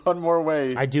 And one more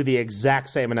way. I do the exact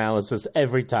same analysis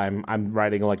every time I'm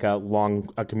riding like a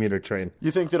commuter train.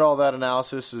 You think that all that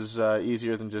analysis is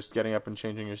easier than just getting up and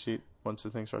changing your seat once the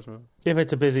thing starts moving? If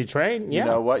it's a busy train, yeah.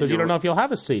 You know what? Because you don't know if you'll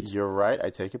have a seat. You're right. I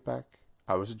take it back.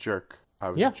 I was a jerk. I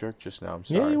was a jerk just now. I'm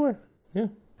sorry. Yeah, you were. Yeah.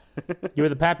 You were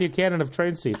the Pat Buchanan of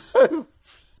train seats.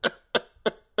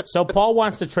 So Paul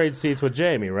wants to trade seats with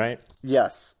Jamie, right?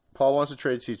 Yes. Paul wants to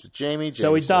trade seats with Jamie.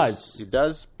 So he does. He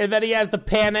does. And then he has the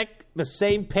panic, the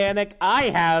same panic I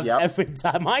have every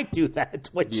time I do that,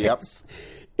 which is,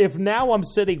 if now I'm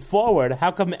sitting forward,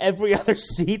 how come every other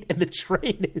seat in the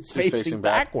train is facing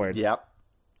backward? Yep.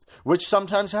 Which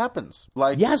sometimes happens.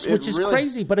 Like, yes, which is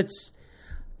crazy, but it's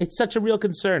such a real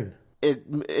concern.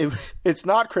 It's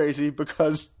not crazy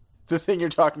because the thing you're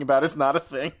talking about is not a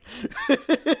thing.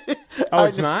 Oh,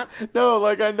 it's not? No,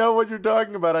 like, I know what you're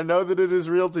talking about. I know that it is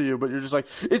real to you, but you're just like,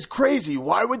 it's crazy.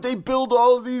 Why would they build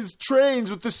all of these trains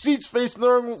with the seats facing the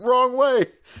wrong way?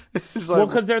 It's like, well,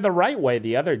 because they're the right way,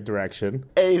 the other direction.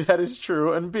 A, that is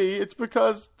true, and B, it's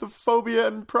because the phobia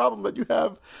and problem that you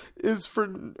have is for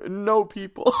no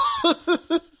people.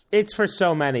 It's for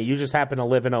so many. You just happen to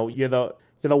live in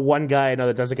you're the one guy I know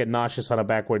that doesn't get nauseous on a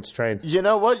backwards train. You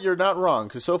know what? You're not wrong,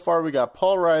 because so far we got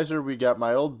Paul Reiser, we got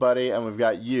my old buddy, and we've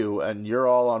got you, and you're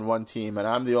all on one team, and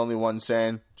I'm the only one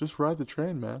saying, just ride the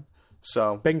train, man.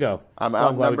 So bingo. I'm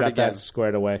glad we got again. that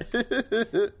squared away.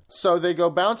 So they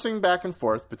go bouncing back and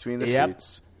forth between the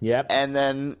seats. Yep. And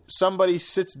then somebody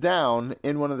sits down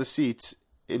in one of the seats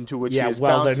into which he is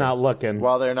while bouncing. they're not looking.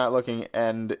 While they're not looking,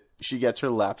 and she gets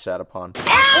her lap sat upon.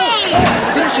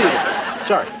 Didn't see it.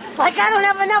 Sorry. Like I don't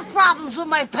have enough problems with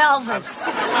my pelvis.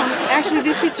 Actually,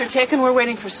 these seats are taken. We're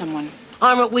waiting for someone.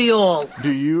 Aren't we all?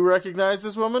 Do you recognize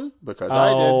this woman? Because I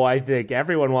did. Oh, I think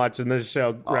everyone watching this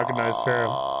show recognized her.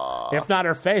 If not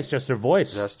her face, just her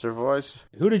voice. Just her voice.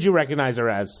 Who did you recognize her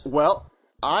as? Well,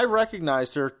 I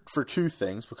recognized her for two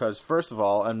things. Because first of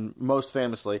all, and most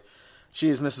famously, She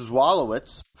is Mrs.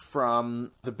 Wolowitz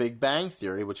from The Big Bang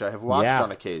Theory, which I have watched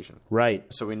on occasion. Right.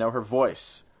 So we know her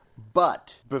voice.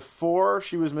 But before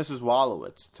she was Mrs.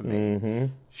 Wolowitz to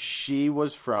me, she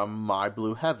was from My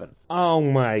Blue Heaven. Oh,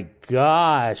 my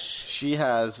gosh. She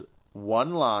has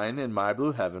one line in My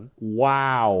Blue Heaven.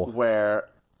 Wow. Where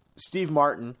Steve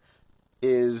Martin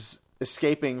is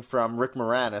escaping from Rick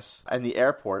Moranis in the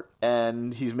airport,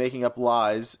 and he's making up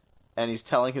lies, and he's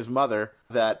telling his mother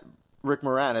that Rick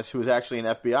Moranis, who is actually an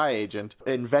FBI agent,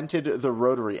 invented the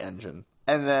rotary engine.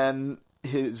 And then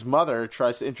his mother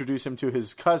tries to introduce him to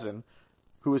his cousin,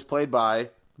 who is played by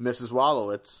Mrs.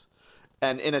 Wolowitz.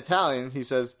 And in Italian, he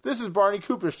says, "This is Barney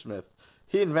Coopersmith.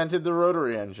 He invented the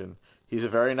rotary engine. He's a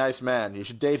very nice man. You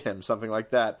should date him," something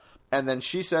like that. And then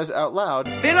she says out loud,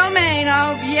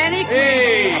 Filomeno, vieni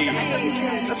qui.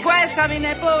 Questa mi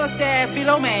nipote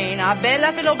Filomena,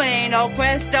 bella Filomeno.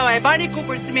 Questo è Barney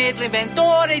Coopersmith,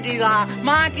 l'inventore di la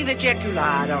macchina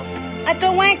circolare. I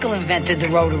thought Wankel invented the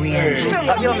rotary engine.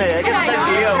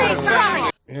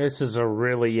 This is a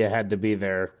really you had to be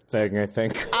there thing, I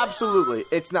think. absolutely.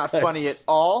 It's not funny at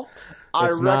all. I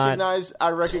recognize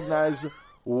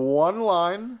one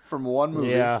line from one movie.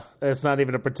 Yeah, it's not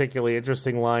even a particularly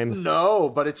interesting line. No,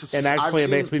 but it's... And actually,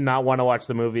 it makes me not want to watch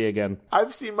the movie again.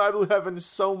 I've seen My Blue Heaven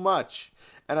so much,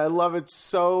 and I love it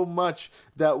so much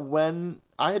that when...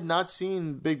 I had not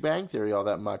seen Big Bang Theory all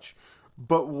that much,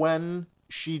 but when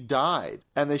she died,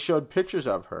 and they showed pictures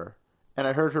of her, and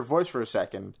I heard her voice for a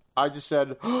second, I just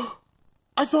said, oh,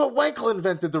 I thought Wankel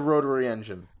invented the rotary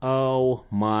engine. Oh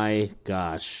my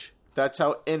gosh. That's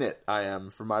how in it I am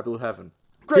for My Blue Heaven.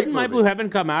 Didn't My Blue Heaven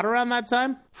come out around that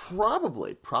time?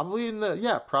 Probably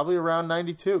around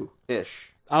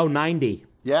 92-ish. Oh, 90.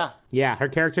 Yeah. Yeah, her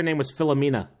character name was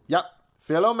Philomena. Yep.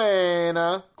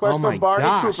 Filomena. Questo Barney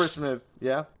Coopersmith.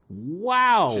 Yeah.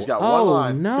 Wow. She's got one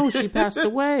line. Oh, no, she passed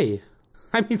away.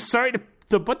 I mean, sorry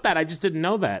to put that. I just didn't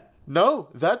know that. No,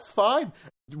 that's fine.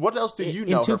 What else do you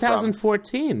know in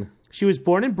 2014. She was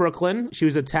born in Brooklyn. She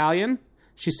was Italian.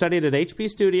 She studied at HP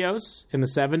Studios in the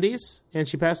 70s, and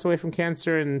she passed away from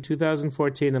cancer in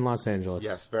 2014 in Los Angeles.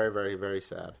 Yes, very, very, very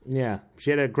sad. Yeah,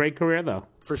 she had a great career, though.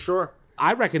 For sure.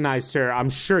 I recognized her, I'm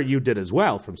sure you did as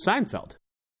well, from Seinfeld.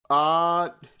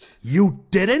 You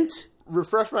didn't?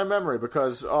 Refresh my memory,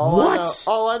 because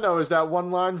all I know is that one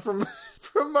line from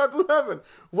My Blue Heaven.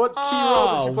 What key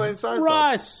role did she play in Seinfeld?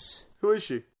 Russ! Who is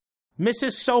she?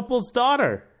 Mrs. Sopel's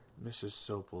daughter. Mrs.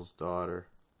 Sopel's daughter.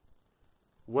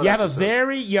 You have a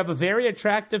very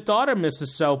attractive daughter,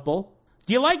 Mrs. Sopel.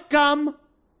 Do you like gum?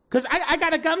 Because I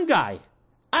got a gum guy.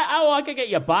 I could get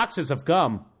you boxes of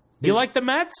gum. Do you like the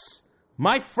Mets?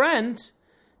 My friend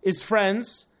is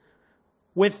friends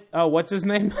with, what's his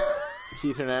name?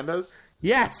 Keith Hernandez?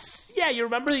 Yes. Yeah, you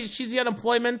remember she's the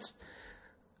unemployment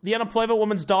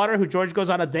woman's daughter who George goes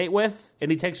on a date with,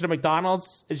 and he takes her to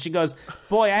McDonald's, and she goes,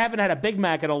 boy, I haven't had a Big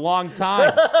Mac in a long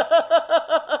time.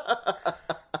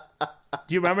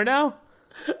 Do you remember now?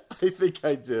 I think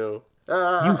I do.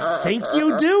 You think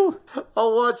you do?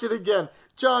 I'll watch it again.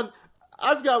 John,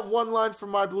 I've got one line from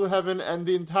My Blue Heaven and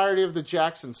the entirety of the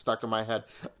Jacksons stuck in my head.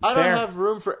 I don't have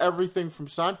room for everything from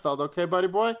Seinfeld, okay, buddy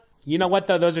boy? You know what,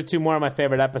 though? Those are two more of my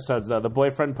favorite episodes, though. The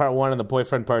Boyfriend Part 1 and The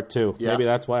Boyfriend Part 2. Yeah. Maybe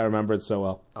that's why I remember it so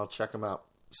well. I'll check them out.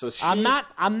 So I'm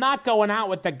not going out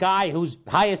with the guy whose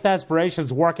highest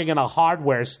aspirations working in a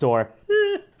hardware store.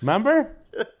 Remember?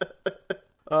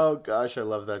 Oh, gosh, I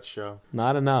love that show.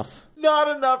 Not enough.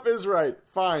 Not enough is right.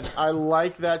 Fine. I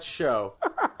like that show.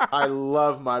 I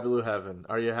love My Blue Heaven.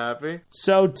 Are you happy?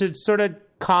 So to sort of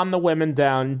calm the women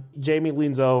down, Jamie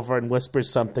leans over and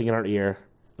whispers something in her ear.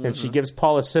 And she gives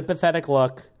Paul a sympathetic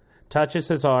look, touches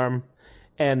his arm,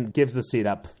 and gives the seat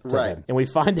up to him. And we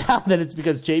find out that it's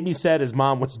because Jamie said his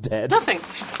mom was dead. Nothing.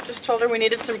 Just told her we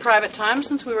needed some private time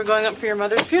since we were going up for your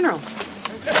mother's funeral.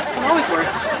 It always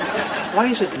works. Why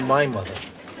is it my mother?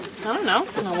 I don't know.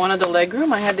 When I wanted the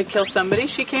legroom, I had to kill somebody.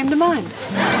 She came to mind.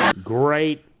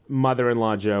 Great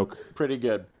mother-in-law joke. Pretty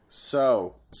good.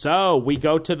 So we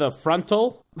go to the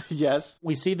frontal. Yes.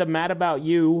 We see the Mad About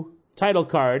You title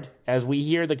card as we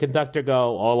hear the conductor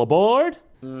go, all aboard.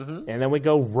 Mm-hmm. And then we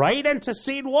go right into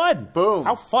scene 1. Boom.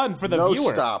 How fun for the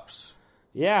viewer. No stops.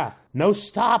 Yeah. No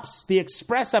stops. The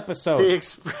Express episode. The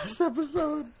Express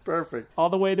episode. Perfect. All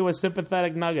the way to a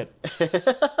sympathetic nugget.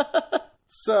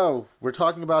 So, we're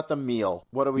talking about the meal.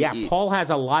 What do we eat? Yeah, Paul has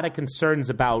a lot of concerns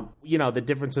about, the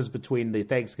differences between the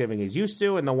Thanksgiving he's used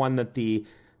to and the one that the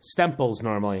Stemples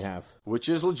normally have. Which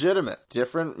is legitimate.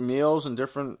 Different meals and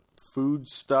different food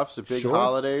stuffs at big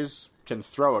holidays can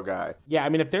throw a guy. Yeah, I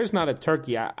mean, if there's not a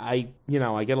turkey, I get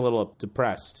a little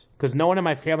depressed. Because no one in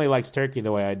my family likes turkey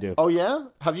the way I do. Oh, yeah?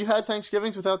 Have you had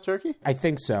Thanksgivings without turkey? I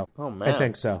think so. Oh, man. I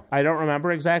think so. I don't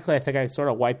remember exactly. I think I sort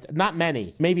of wiped... Not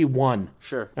many. Maybe one.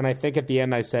 Sure. And I think at the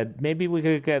end I said, maybe we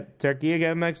could get turkey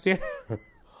again next year.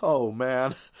 Oh,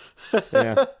 man.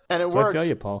 Yeah. And it So worked. I feel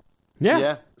you, Paul. Yeah.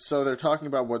 Yeah. So they're talking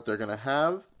about what they're going to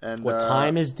have. And What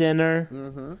time is dinner?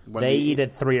 when They we eat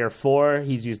at 3 or 4.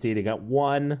 He's used to eating at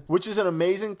 1. Which is an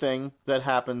amazing thing that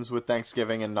happens with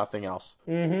Thanksgiving and nothing else.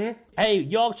 Hey,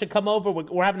 y'all should come over.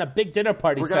 We're having a big dinner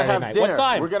party We're gonna Saturday have night. dinner. What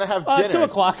time? We're gonna have dinner. 2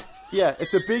 o'clock. Yeah,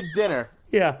 it's a big dinner.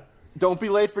 Yeah. Don't be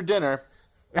late for dinner.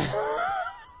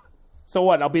 So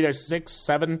what? I'll be there 6,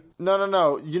 7?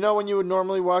 No. You know when you would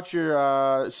normally watch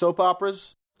your soap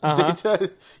operas? Uh-huh.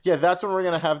 Yeah, that's when we're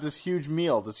going to have this huge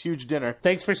meal, this huge dinner.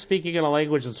 Thanks for speaking in a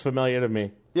language that's familiar to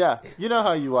me. Yeah, you know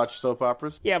how you watch soap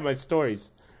operas? Yeah, my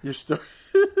stories. Your story.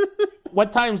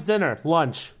 What time's dinner?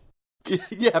 Lunch.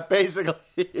 Yeah, basically.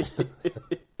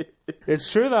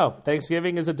 It's true, though.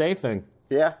 Thanksgiving is a day thing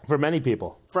Yeah. for many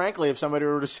people. Frankly, if somebody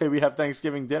were to say we have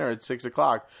Thanksgiving dinner at 6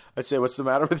 o'clock, I'd say, what's the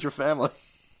matter with your family?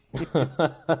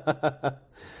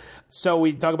 So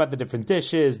we talk about the different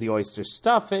dishes, the oyster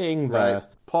stuffing, Right.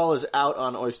 Paul is out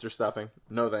on oyster stuffing.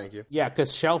 No, thank you. Yeah,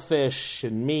 because shellfish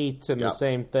and meat and the Yep.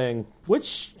 same thing,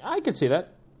 which I could see that.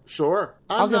 Sure.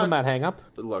 I'll give them that hang up.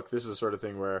 Look, this is the sort of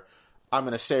thing where I'm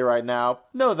going to say right now,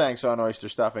 no thanks on oyster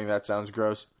stuffing. That sounds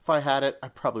gross. If I had it,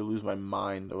 I'd probably lose my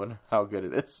mind on how good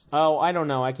it is. Oh, I don't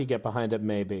know. I could get behind it,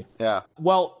 maybe. Yeah.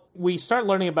 Well, we start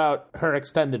learning about her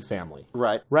extended family.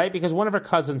 Right. Right? Because one of her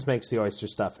cousins makes the oyster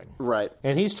stuffing. Right.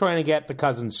 And he's trying to get the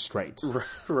cousins straight. Right.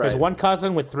 There's one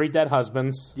cousin with 3 dead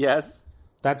husbands. Yes.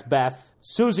 That's Beth.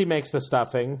 Susie makes the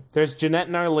stuffing. There's Jeanette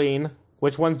and Arlene.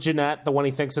 Which one's Jeanette? The one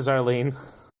he thinks is Arlene.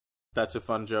 That's a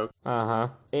fun joke. Uh-huh.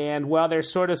 And while they're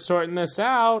sort of sorting this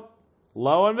out,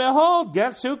 lo and behold,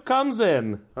 guess who comes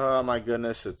in? Oh, my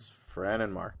goodness. It's Fran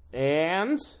and Mark.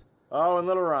 And Oh, and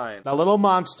little Ryan. the little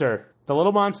monster. The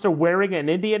little monster wearing an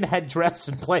Indian headdress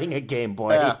and playing a Game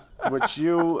Boy. Yeah. Which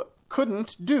you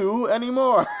couldn't do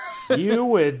anymore. You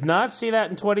would not see that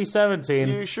in 2017.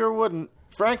 You sure wouldn't.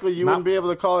 Frankly, you wouldn't be able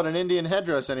to call it an Indian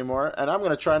headdress anymore, and I'm going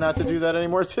to try not to do that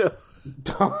anymore, too.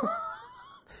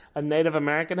 A Native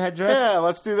American headdress? Yeah,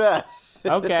 let's do that.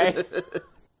 Okay.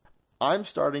 I'm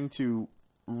starting to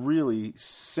really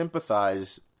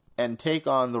sympathize and take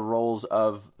on the roles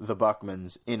of the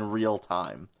Buckmans in real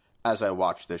time as I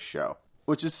watch this show.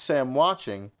 Which is to say, I'm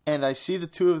watching, and I see the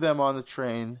two of them on the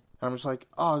train, and I'm just like,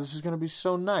 oh, this is going to be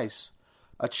so nice.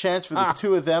 A chance for the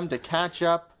two of them to catch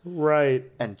up. Right.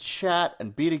 And chat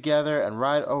and be together and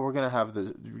ride. Oh, we're gonna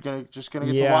get to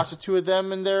Yeah. watch the two of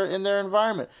them in their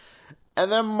environment.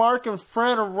 And then Mark and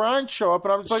Fran and Ryan show up,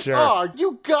 and I'm just like, Sure. oh,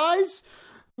 you guys,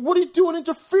 what are you doing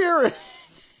interfering?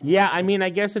 Yeah, I mean, I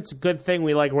guess it's a good thing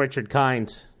we like Richard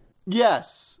Kind.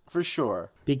 Yes, for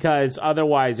sure. Because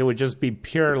otherwise it would just be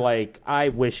pure, like, I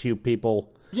wish you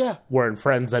people Yeah. weren't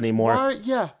friends anymore.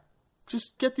 Yeah.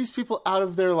 Just get these people out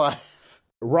of their life.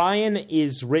 Ryan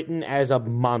is written as a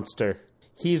monster.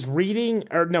 He's reading,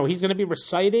 or no, he's going to be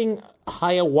reciting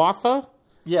Hiawatha.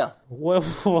 Yeah. What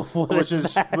Which is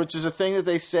is that? which is a thing that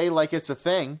they say like it's a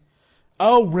thing.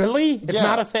 Oh, really? It's Yeah.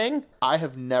 not a thing? I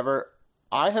have never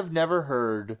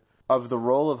heard of the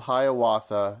role of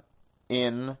Hiawatha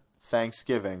in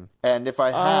Thanksgiving. And if I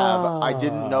have, I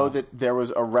didn't know that there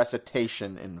was a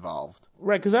recitation involved.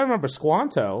 Right, because I remember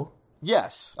Squanto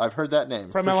Yes, I've heard that name.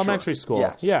 from for elementary sure. school.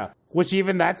 Yes. Yeah. Which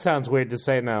even that sounds weird to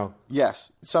say now.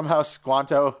 Yes. Somehow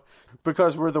Squanto,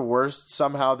 because we're the worst,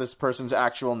 somehow this person's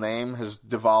actual name has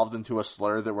devolved into a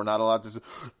slur that we're not allowed to say.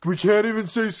 We can't even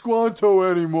say Squanto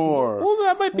anymore. Well,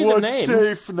 that might be What's the name.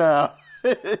 safe now?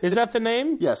 Is that the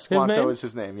name? Yes, His Squanto name? is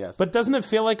his name, yes. But doesn't it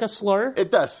feel like a slur? It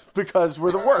does, because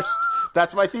we're the worst.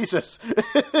 That's my thesis.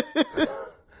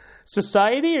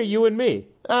 Society or you and me?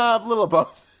 A little of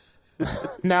both.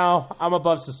 No, I'm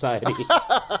above society.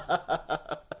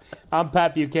 I'm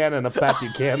Pat Buchanan of Pat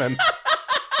Buchanan.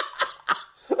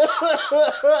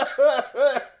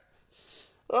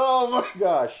 Oh my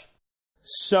gosh.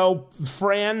 So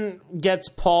Fran gets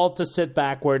Paul to sit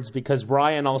backwards because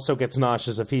Ryan also gets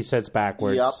nauseous if he sits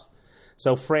backwards. Yep.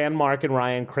 So Fran, Mark, and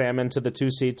Ryan cram into the 2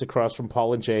 seats across from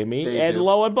Paul and Jamie. They and do.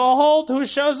 lo and behold, who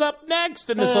shows up next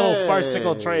in this little Hey.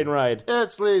 farcical train ride?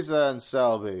 It's Lisa and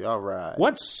Selby. All right.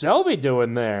 What's Selby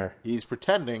doing there? He's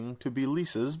pretending to be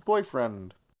Lisa's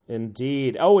boyfriend.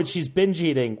 Indeed. Oh, and she's binge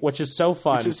eating, which is so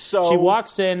fun. Which is so She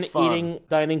walks in fun. eating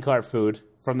dining car food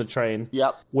from the train.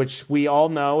 Yep. Which we all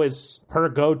know is her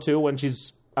go-to when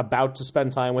she's about to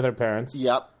spend time with her parents.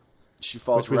 Yep. She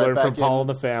falls Which we right learned from back Paul in. and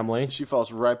the family. She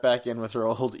falls right back in with her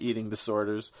old eating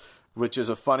disorders, which is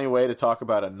a funny way to talk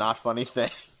about a not funny thing.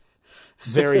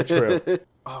 Very true.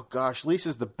 Oh, gosh.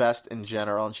 Lisa's the best in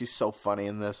general, and she's so funny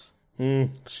in this.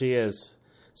 She is.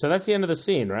 So that's the end of the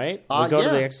scene, right? We go to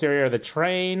yeah. the exterior of the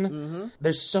train. Mm-hmm.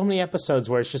 There's so many episodes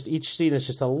where it's just each scene is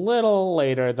just a little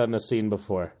later than the scene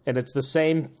before. And it's the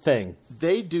same thing.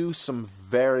 They do some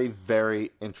very,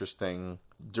 very interesting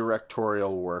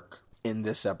directorial work in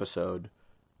this episode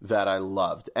that I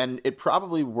loved. And it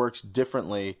probably works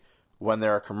differently when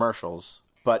there are commercials.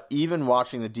 But even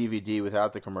watching the DVD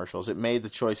without the commercials, it made the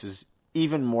choices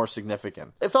even more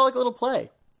significant. It felt like a little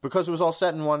play because it was all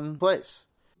set in one place.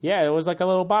 Yeah, it was like a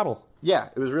little bottle. Yeah,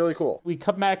 it was really cool. We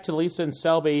come back to Lisa and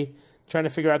Selby trying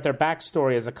to figure out their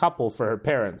backstory as a couple for her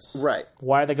parents. Right.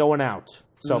 Why are they going out?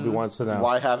 Selby wants to know.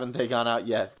 Why haven't they gone out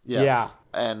yet? Yeah.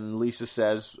 And Lisa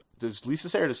says, does Lisa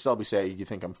say or does Selby say, you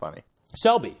think I'm funny?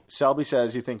 Selby. Selby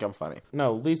says, you think I'm funny.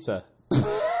 No, Lisa.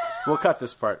 We'll cut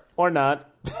this part. Or not.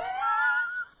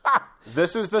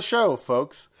 This is the show,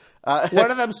 folks.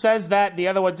 One of them says that, the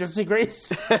other one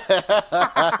disagrees.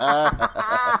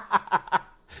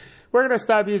 We're going to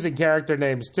stop using character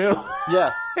names, too.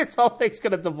 Yeah. This whole thing's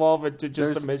going to devolve into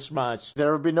just a mishmash.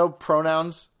 There would be no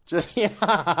pronouns. Just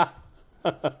Yeah.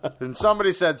 And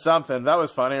somebody said something. That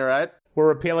was funny, right? We're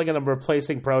repealing and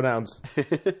replacing pronouns.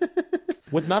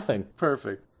 With nothing.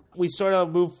 Perfect. We sort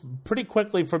of move pretty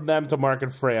quickly from them to Mark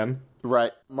and Fran.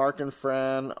 Right. Mark and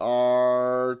Fran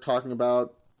are talking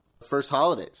about first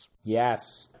holidays.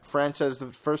 Yes. Fran says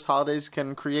the first holidays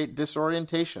can create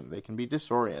disorientation. They can be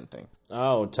disorienting.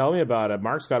 Oh, tell me about it.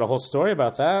 Mark's got a whole story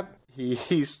about that.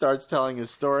 He starts telling his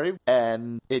story,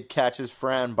 and it catches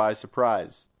Fran by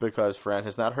surprise, because Fran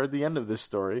has not heard the end of this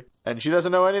story, and she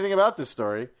doesn't know anything about this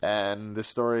story, and the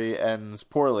story ends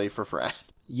poorly for Fran.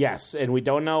 Yes, and we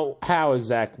don't know how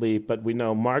exactly, but we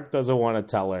know Mark doesn't want to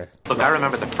tell her. Look, I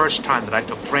remember the first time that I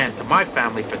took Fran to my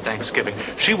family for Thanksgiving.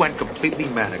 She went completely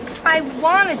manic. I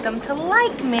wanted them to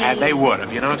like me. And they would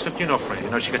have, except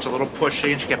Fran. She gets a little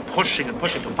pushy, and she kept pushing and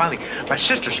pushing. Till finally, my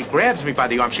sister, she grabs me by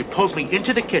the arm. She pulls me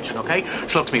into the kitchen, okay?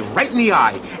 She looks me right in the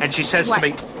eye, and she says to me...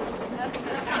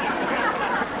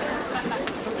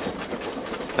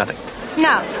 Nothing.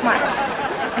 No, Mark.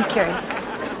 I'm curious.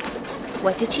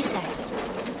 What did she say?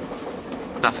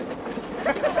 Nothing.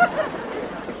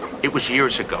 It was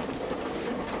years ago.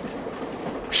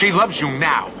 She loves you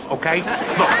now, okay?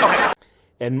 Look, okay.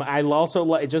 And I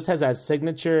also, it just has that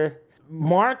signature.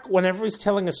 Mark, whenever he's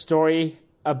telling a story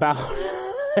about,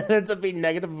 it ends up being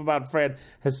negative about Fran,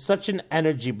 has such an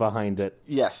energy behind it.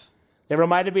 Yes. It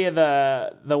reminded me of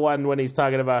the one when he's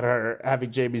talking about her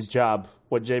having Jamie's job,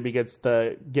 when Jamie gets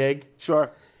the gig.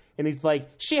 Sure. And he's like,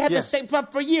 she had the same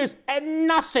job for years and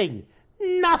nothing.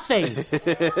 Nothing.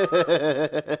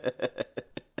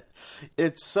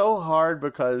 It's so hard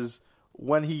because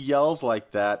when he yells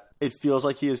like that, it feels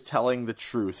like he is telling the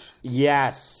truth.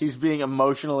 Yes. He's being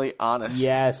emotionally honest.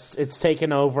 Yes. It's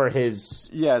taken over his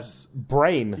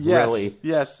brain, really.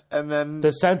 Yes. And then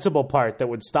the sensible part that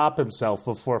would stop himself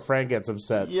before Fran gets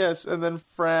upset. Yes. And then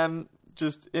Fran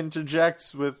just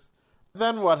interjects with,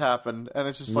 then what happened? And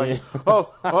it's just like, oh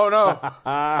no.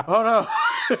 Oh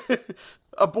no.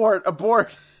 Abort.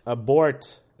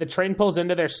 Abort. The train pulls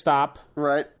into their stop.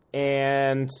 Right.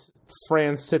 And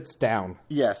Fran sits down.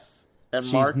 Yes. And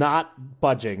she's not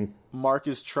budging. Mark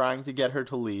is trying to get her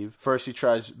to leave. First he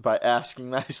tries by asking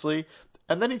nicely,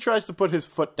 and then he tries to put his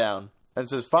foot down and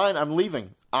says, fine, I'm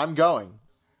leaving. I'm going.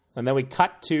 And then we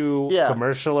cut to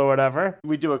commercial or whatever.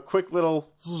 We do a quick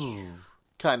little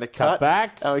kind of cut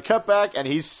back. And we cut back, and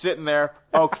he's sitting there.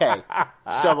 Okay.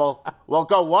 So we'll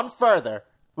go one further.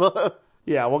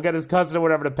 Yeah, we'll get his cousin or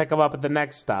whatever to pick him up at the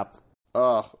next stop.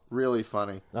 Oh, really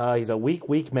funny. He's a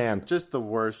weak man. Just the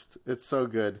worst. It's so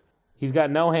good. He's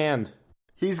got no hand.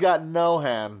 He's got no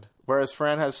hand. Whereas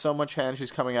Fran has so much hand,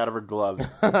 she's coming out of her glove.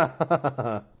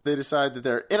 They decide that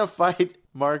they're in a fight.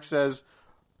 Mark says,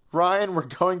 Ryan, we're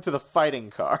going to the fighting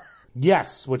car.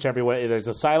 Yes, whichever way. There's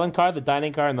a silent car, the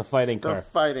dining car, and the fighting car. The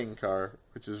fighting car,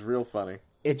 which is real funny.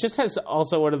 It just has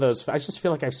also one of those... I just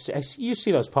feel like you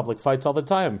see those public fights all the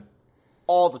time.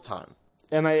 All the time.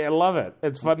 And I love it.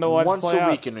 It's fun to watch once play a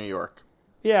out. week in New York.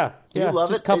 Yeah. You love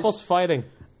just it? couples fighting.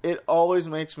 It always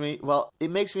makes me... Well, it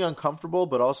makes me uncomfortable,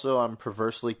 but also I'm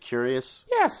perversely curious.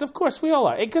 Yes, of course, we all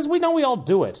are. Because we know we all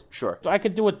do it. Sure. I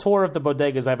could do a tour of the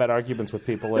bodegas I've had arguments with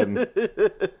people in.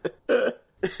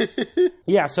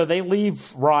 Yeah, so they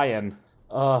leave Ryan.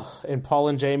 And Paul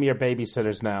and Jamie are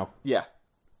babysitters now. Yeah.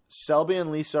 Selby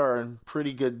and Lisa are in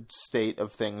pretty good state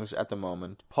of things at the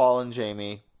moment. Paul and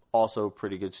Jamie, also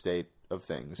pretty good state of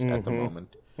things at the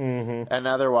moment. And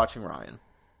now they're watching Ryan.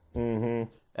 Mm-hmm.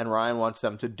 And Ryan wants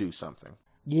them to do something.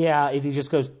 Yeah, and he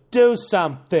just goes, do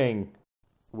something.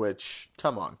 Which,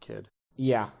 come on, kid.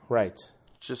 Yeah, right.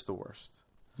 Just the worst.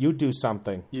 You do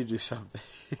something. You do something.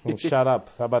 Well, shut up.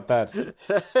 How about that?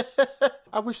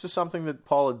 I wish the something that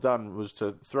Paul had done was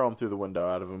to throw him through the window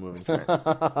out of a moving train.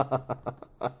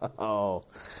 Oh,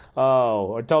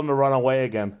 or tell him to run away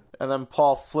again. And then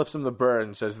Paul flips him the bird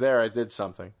and says, there, I did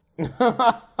something.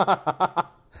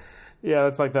 Yeah,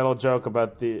 that's like that old joke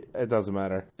about it doesn't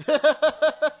matter.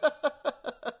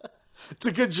 It's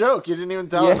a good joke. You didn't even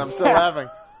tell him. I'm still laughing.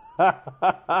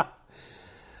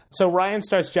 So Ryan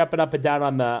starts jumping up and down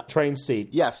on the train seat.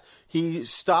 Yes. He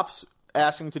stops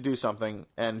asking to do something,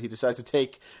 and he decides to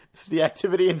take the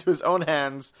activity into his own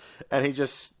hands, and he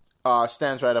just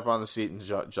stands right up on the seat and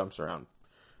jumps around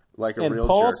like a real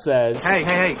Paul jerk. says...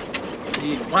 Hey.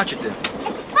 You watch it there.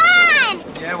 It's fun!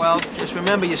 Yeah, well, just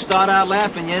remember, you start out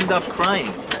laughing, you end up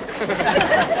crying.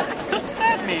 What's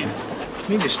that mean? I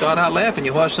mean, you start out laughing,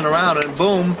 you're horsing around, and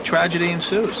boom, tragedy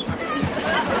ensues.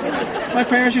 My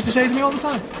parents used to say to me all the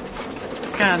time.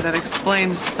 God, that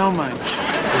explains so much.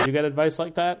 Did you get advice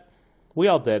like that? We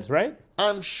all did, right?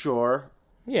 I'm sure.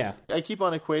 Yeah. I keep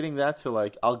on equating that to,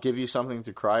 like, I'll give you something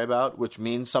to cry about, which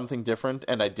means something different,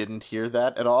 and I didn't hear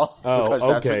that at all. Oh, because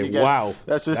that's what okay. you get. Wow.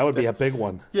 That's just, that would be a big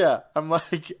one. Yeah, I'm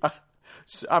like...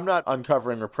 I'm not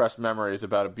uncovering repressed memories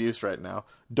about abuse right now.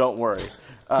 Don't worry.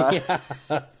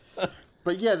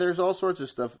 But yeah, there's all sorts of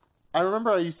stuff. I remember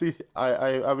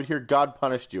I would hear God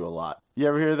punished you a lot. You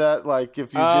ever hear that? Like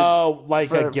if you for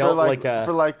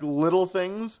little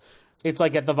things. It's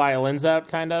like get the violins out,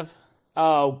 kind of.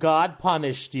 Oh, God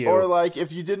punished you. Or like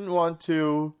if you didn't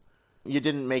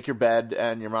make your bed,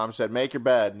 and your mom said make your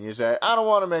bed, and you say I don't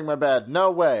want to make my bed,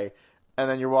 no way, and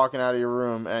then you're walking out of your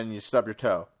room and you stub your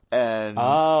toe. And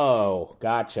oh,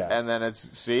 gotcha. And then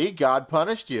it's God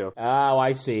punished you. Oh,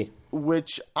 I see.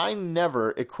 Which I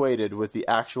never equated with the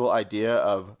actual idea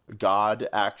of God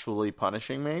actually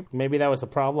punishing me. Maybe that was the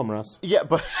problem, Russ. Yeah,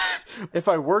 but if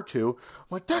I were to, I'm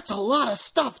like, that's a lot of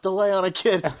stuff to lay on a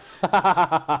kid.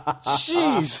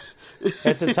 Jeez.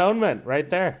 It's atonement right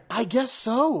there. I guess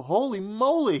so. Holy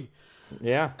moly.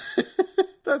 Yeah.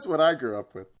 That's what I grew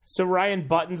up with. So Ryan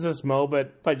buttons this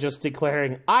moment by just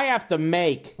declaring, I have to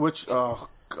make. Which, oh,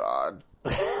 God.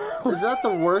 Is that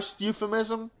the worst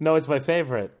euphemism? No, it's my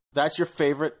favorite. That's your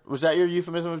favorite? Was that your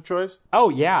euphemism of choice? Oh,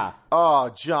 yeah. Oh,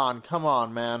 John, come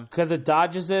on, man. Because it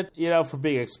dodges it, for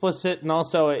being explicit, and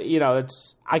also,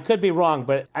 it's... I could be wrong,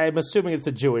 but I'm assuming it's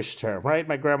a Jewish term, right?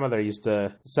 My grandmother used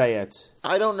to say it.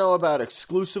 I don't know about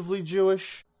exclusively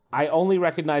Jewish. I only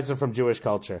recognize it from Jewish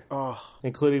culture,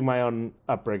 including my own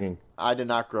upbringing. I did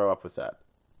not grow up with that.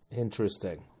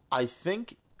 Interesting. I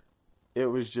think it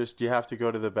was just you have to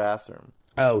go to the bathroom.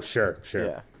 Oh, sure.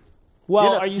 Yeah.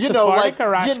 Well, are you Sephardic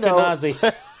or Ashkenazi?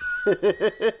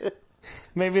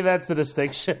 Maybe that's the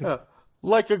distinction.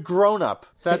 Like a grown-up.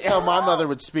 That's how my mother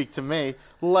would speak to me.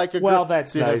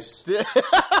 That's nice.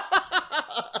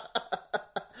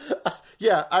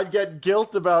 Yeah, I'd get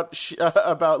guilt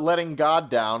about letting God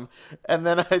down, and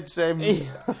then I'd say... and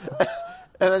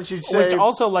then she'd say... Which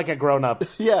also like a grown-up.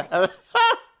 Yeah. And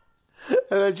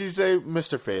then she'd say,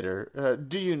 Mr. Fader,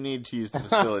 do you need to use the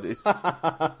facilities?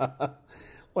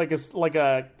 Like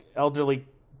a elderly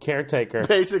caretaker.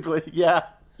 Basically, yeah.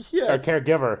 Or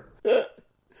caregiver.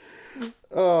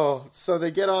 Oh, so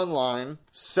they get online.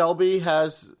 Selby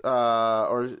has,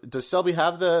 or does Selby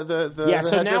have the yeah,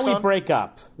 so now we on? break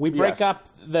up. We break up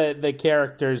the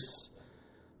characters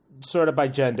sort of by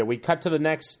gender. We cut to the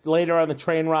next, later on the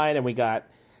train ride, and we got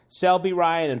Selby,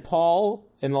 Ryan, and Paul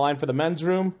in the line for the men's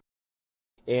room.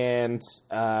 And,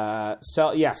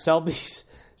 Selby's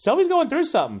going through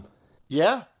something.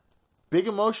 Yeah. Big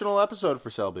emotional episode for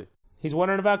Selby. He's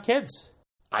wondering about kids.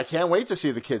 I can't wait to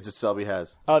see the kids that Selby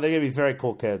has. Oh, they're going to be very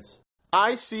cool kids.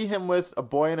 I see him with a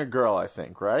boy and a girl, I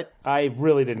think, right? I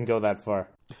really didn't go that far.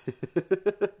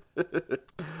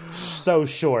 So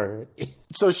sure.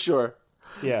 So sure.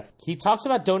 Yeah. He talks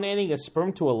about donating a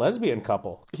sperm to a lesbian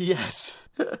couple. Yes.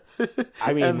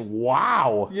 I mean,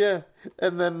 wow. Yeah.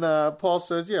 And then Paul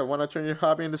says, yeah, why not turn your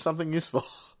hobby into something useful?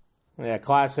 Yeah,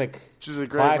 classic. Which is a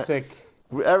great classic.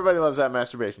 Everybody loves that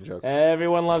masturbation joke.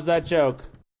 Everyone loves that joke.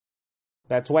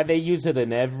 That's why they use it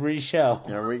in every show.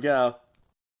 There we go.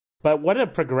 But what a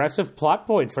progressive plot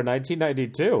point for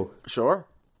 1992. Sure.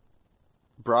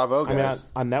 Bravo, guys. I mean,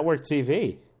 on network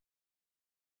TV.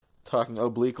 Talking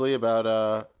obliquely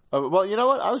about... well, you know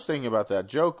what? I was thinking about that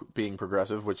joke being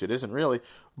progressive, which it isn't really.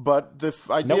 But the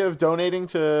idea of donating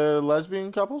to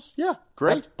lesbian couples? Yeah,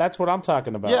 great. That's what I'm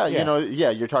talking about. Yeah,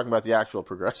 you're talking about the actual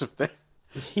progressive thing.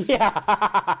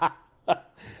 Yeah.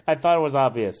 I thought it was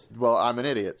obvious. Well, I'm an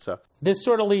idiot, so. This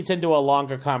sort of leads into a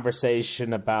longer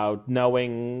conversation about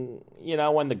knowing,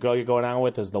 when the girl you're going out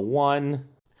with is the one.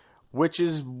 Which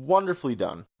is wonderfully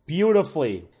done.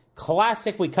 Beautifully.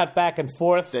 Classic, we cut back and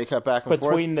forth. They cut back and forth.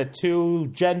 Between the two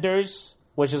genders,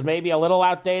 which is maybe a little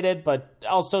outdated, but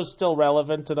also still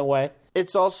relevant in a way.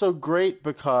 It's also great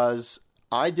because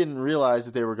I didn't realize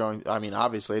that they were going... I mean,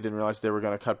 obviously, I didn't realize they were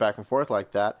going to cut back and forth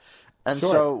like that. And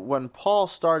so when Paul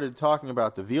started talking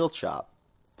about the veal chop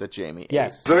that Jamie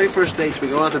ate... Very first dates, we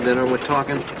go out to dinner, we're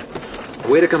talking.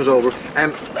 Waiter comes over,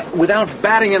 and without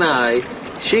batting an eye,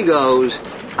 she goes,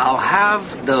 "I'll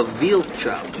have the veal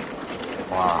chop."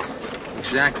 Wow.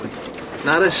 Exactly.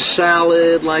 Not a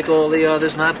salad like all the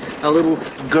others, not a little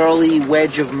girly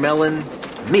wedge of melon.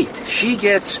 Meat. She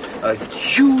gets a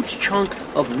huge chunk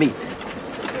of meat.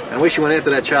 And the way she went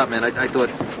after that chop, man, I thought,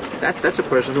 that's a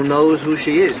person who knows who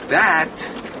she is. That's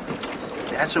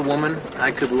a woman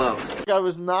I could love. I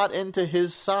was not into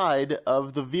his side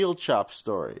of the veal chop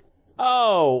story.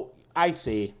 Oh, I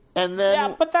see. And then...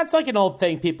 Yeah, but that's like an old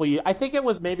thing people use. I think it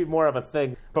was maybe more of a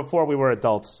thing before we were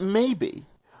adults. Maybe.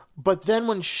 But then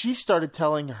when she started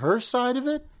telling her side of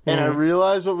it, and I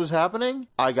realized what was happening,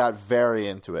 I got very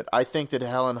into it. I think that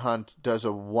Helen Hunt does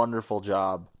a wonderful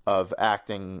job of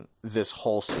acting this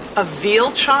whole scene. A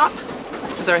veal chop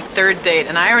was our third date,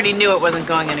 and I already knew it wasn't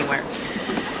going anywhere.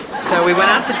 So we went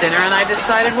out to dinner, and I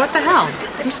decided, what the hell?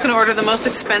 I'm just going to order the most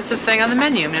expensive thing on the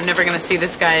menu. I mean, I'm never going to see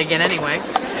this guy again anyway.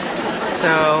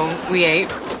 So we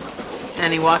ate,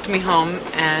 and he walked me home,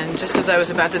 and just as I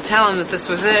was about to tell him that this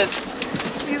was it,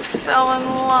 you fell in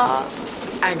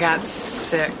love. I got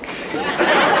sick.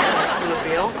 The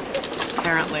veal?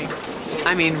 Apparently.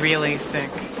 I mean, really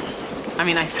sick. I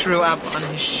mean, I threw up on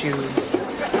his shoes.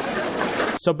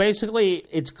 So basically,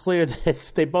 it's clear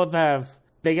that they both have...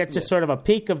 They get to sort of a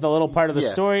peek of the little part of the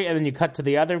story, and then you cut to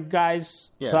the other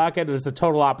guys talking, and it's the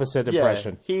total opposite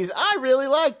impression. I really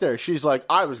liked her. She's like,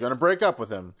 I was going to break up with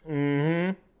him.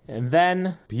 Mm-hmm. And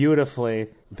then, beautifully,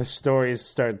 the stories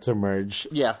start to merge.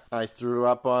 Yeah, I threw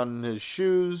up on his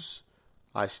shoes.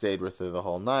 I stayed with her the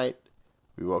whole night.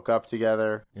 We woke up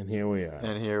together. And here we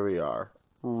are.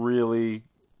 Really,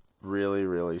 really,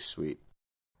 really sweet.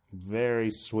 Very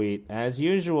sweet. As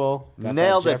usual.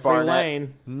 Nailed it, Barnett.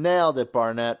 Lane. Nailed it,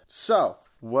 Barnett. So,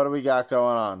 what do we got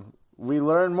going on? We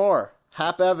learn more.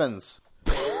 Hap Evans.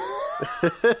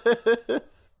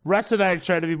 Russ and I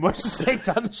tried to be more succinct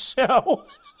on the show.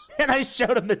 And I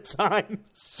showed him the time.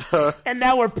 And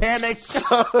now we're panicked.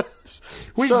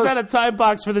 We set a time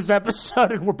box for this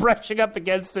episode, and we're brushing up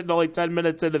against it only 10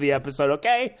 minutes into the episode,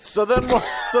 okay? So then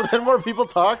more people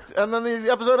talked, and then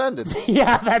the episode ended.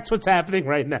 Yeah, that's what's happening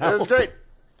right now. It was great.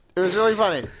 It was really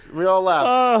funny. We all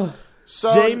laughed.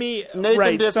 So Jamie,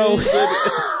 Nathan Diffie did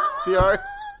the art.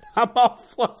 I'm all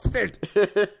flustered.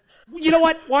 You know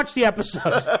what? Watch the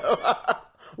episode.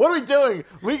 What are we doing?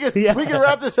 We can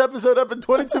wrap this episode up in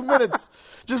 22 minutes.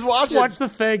 Just watch it. Watch the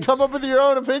thing. Come up with your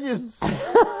own opinions.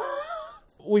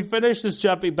 We finished this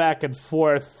jumping back and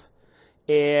forth,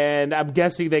 and I'm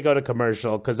guessing they go to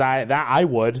commercial, because I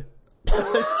would.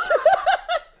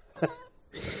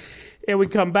 And we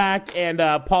come back, and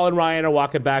Paul and Ryan are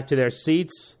walking back to their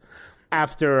seats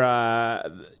after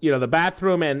the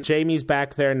bathroom, and Jamie's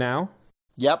back there now.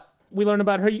 Yep. We learn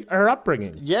about her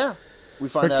upbringing. Yeah. We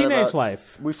find her out teenage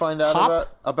life. We find out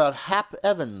about Hap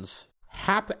Evans.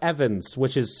 Hap Evans,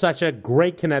 which is such a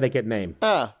great Connecticut name.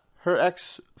 Her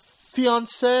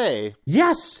ex-fiancé.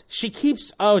 Yes! She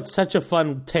keeps... Oh, it's such a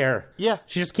fun tear. Yeah.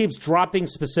 She just keeps dropping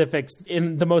specifics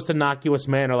in the most innocuous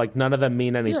manner, like none of them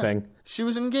mean anything. Yeah. She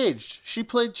was engaged. She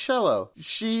played cello.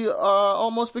 She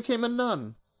almost became a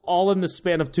nun. All in the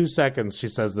span of 2 seconds, she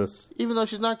says this. Even though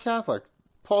she's not Catholic.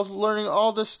 Paul's learning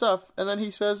all this stuff, and then he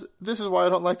says, "This is why I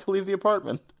don't like to leave the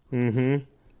apartment." Mm-hmm.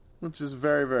 Which is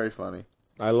very, very funny.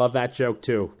 I love that joke,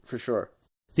 too. For sure.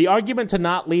 The argument to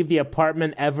not leave the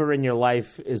apartment ever in your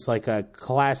life is like a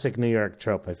classic New York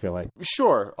trope, I feel like.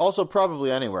 Sure. Also,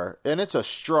 probably anywhere. And it's a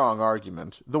strong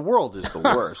argument. The world is the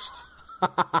worst.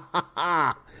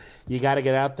 You got to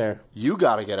get out there. You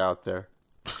got to get out there.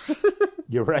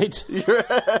 You're right.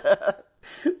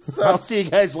 I'll see you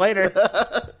guys later.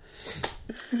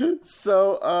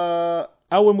 So,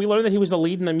 and we learned that he was the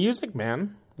lead in The Music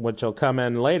Man, which will come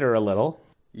in later a little.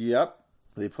 Yep.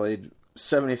 They played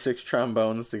 76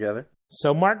 trombones together.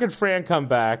 So Mark and Fran come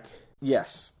back.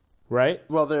 Yes. Right?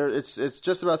 Well, it's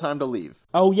just about time to leave.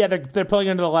 Oh, yeah, they're pulling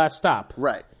into the last stop.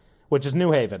 Right. Which is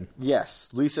New Haven. Yes.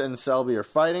 Lisa and Selby are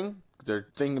fighting. They're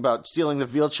thinking about stealing the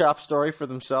veal chop story for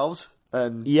themselves.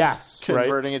 And yes,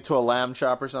 converting it to a lamb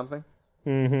chop or something.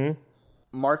 Mm-hmm.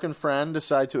 Mark and Fran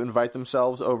decide to invite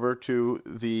themselves over to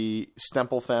the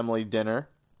Stemple family dinner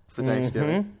for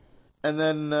Thanksgiving. And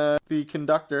then the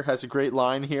conductor has a great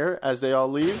line here as they all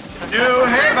leave. New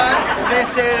Haven,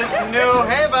 this is New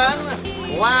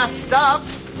Haven. Last stop.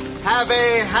 Have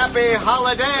a happy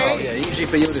holiday. Oh, yeah, easy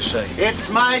for you to say.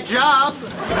 It's my job.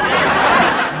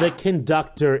 The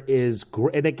conductor is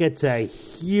great, and it gets a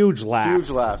huge laugh.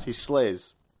 Huge laugh. He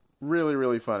slays. Really,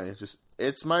 really funny. Just,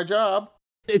 it's my job.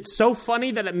 It's so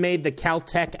funny that it made the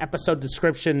Caltech episode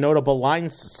description notable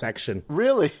lines section.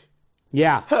 Really?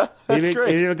 Yeah. That's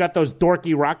great. You even got those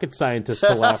dorky rocket scientists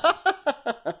to laugh.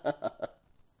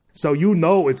 So you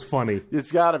know it's funny.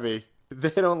 It's got to be. They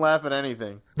don't laugh at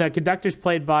anything. The conductor's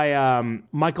played by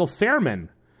Michael Fairman.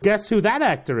 Guess who that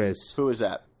actor is? Who is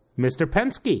that? Mr.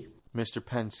 Penske. Mr.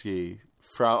 Penske.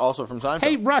 Also from Seinfeld.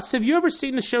 Hey, Russ, have you ever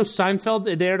seen the show Seinfeld?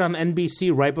 It aired on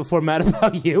NBC right before Mad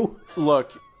About You.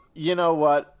 Look, you know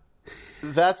what?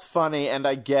 That's funny, and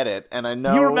I get it, and I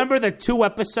know... You remember the 2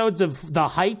 episodes of The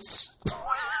Heights?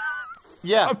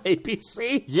 Yeah. From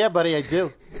ABC? Yeah, buddy, I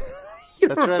do.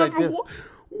 That's right, I do.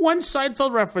 One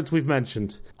Seinfeld reference we've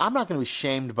mentioned. I'm not going to be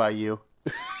shamed by you.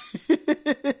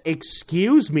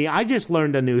 Excuse me, I just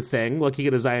learned a new thing looking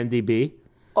at his IMDb.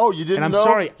 Oh, you didn't and I'm know?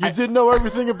 sorry. You didn't know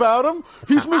everything about him?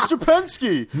 He's Mr.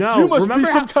 Penske. No, you must be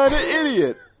some kind of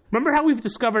idiot. Remember how we've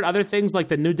discovered other things like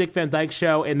the new Dick Van Dyke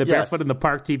Show and the Barefoot in the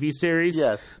Park TV series?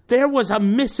 Yes. There was a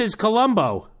Mrs.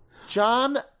 Columbo.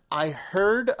 John, I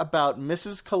heard about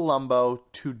Mrs. Columbo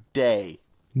today.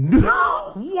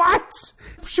 No, what?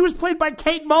 She was played by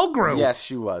Kate Mulgrew. Yes,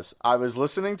 she was. I was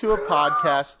listening to a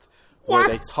podcast where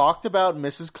they talked about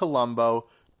Mrs. Columbo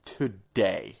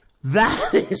today.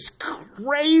 That is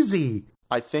crazy.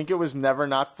 I think it was Never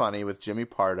Not Funny with Jimmy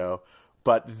Pardo,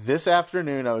 but this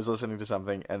afternoon I was listening to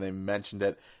something and they mentioned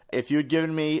it. If you had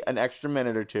given me an extra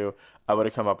minute or two, I would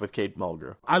have come up with Kate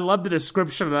Mulgrew. I love the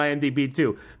description on IMDb,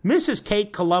 too. Mrs.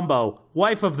 Kate Columbo,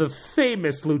 wife of the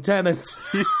famous lieutenant.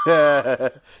 Yeah,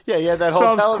 he had that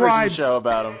whole television show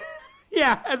about him.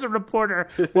 Yeah, as a reporter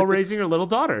while raising her little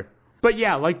daughter. But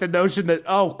yeah, like the notion that,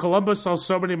 Columbo solves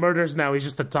so many murders now, he's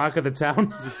just the talk of the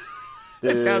town.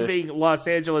 The town being Los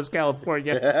Angeles,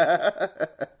 California.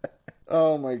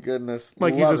 Oh, my goodness.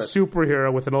 Like Love he's a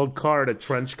superhero with an old car and a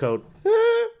trench coat.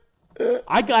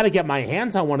 I got to get my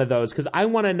hands on one of those because I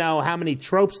want to know how many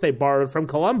tropes they borrowed from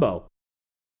Columbo.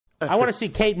 I want to see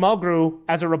Kate Mulgrew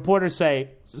as a reporter say,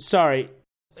 sorry,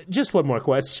 just one more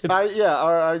question.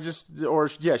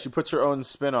 She puts her own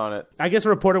spin on it. I guess a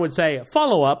reporter would say,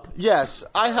 follow up. Yes,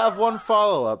 I have one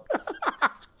follow-up.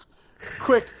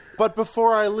 Quick, but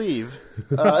before I leave...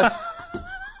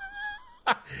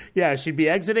 Yeah, she'd be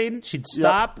exiting, she'd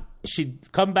stop,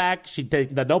 she'd come back, she'd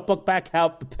take the notebook back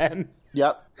out, the pen.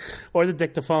 Yep. Or the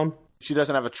dictaphone. She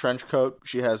doesn't have a trench coat.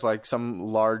 She has, like, some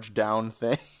large down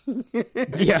thing.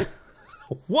 Yeah.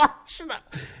 What?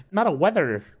 Not a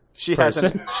weather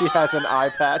person. She has an eye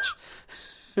patch.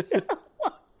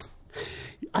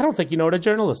 I don't think you know what a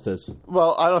journalist is.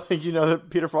 Well, I don't think you know that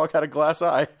Peter Falk had a glass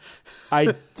eye.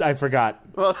 I forgot,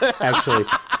 actually.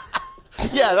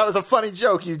 Yeah, that was a funny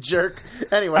joke, you jerk.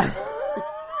 Anyway.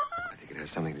 I think it has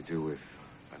something to do with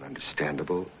an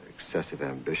understandable, excessive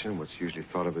ambition, what's usually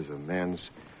thought of as a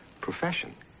man's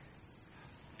profession.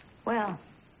 Well,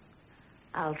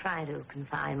 I'll try to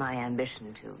confine my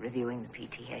ambition to reviewing the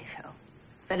PTA show.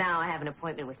 For now, I have an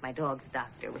appointment with my dog's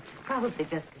doctor, which is probably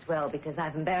just as well because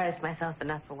I've embarrassed myself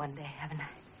enough for one day, haven't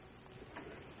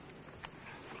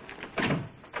I?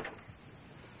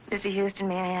 Mr. Houston,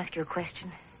 may I ask you a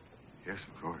question? Yes,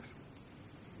 of course.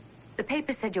 The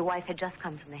paper said your wife had just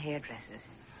come from the hairdresser's.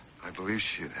 I believe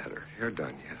she had her hair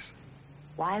done, yes.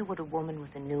 Why would a woman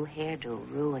with a new hairdo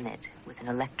ruin it with an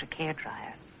electric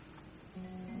hairdryer?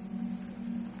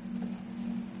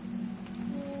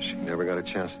 She never got a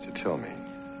chance to tell me.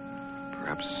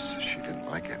 Perhaps she didn't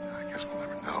like it. I guess we'll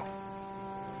never know.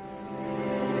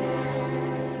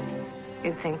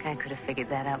 You'd think I could have figured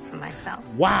that out for myself.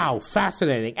 Wow,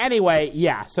 fascinating. Anyway,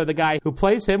 yeah, so the guy who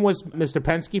plays him was Mr.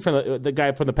 Penske, from the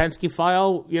guy from the Penske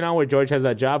File, you know, where George has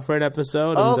that job for an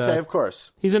episode. Oh, okay, of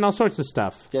course. He's in all sorts of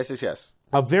stuff. Yes.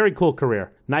 A very cool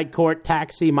career. Night Court,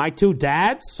 Taxi, My Two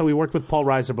Dads. So we worked with Paul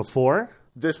Reiser before.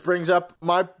 This brings up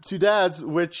My Two Dads,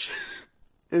 which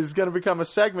is going to become a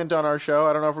segment on our show.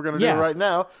 I don't know if we're going to do it right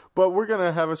now, but we're going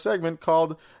to have a segment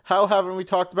called How Haven't We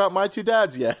Talked About My Two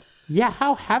Dads Yet? Yeah,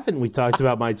 how haven't we talked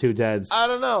about My Two Dads? I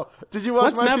don't know. Did you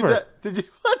watch My Two Dads?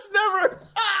 What's never?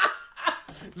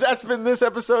 That's been this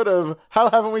episode of How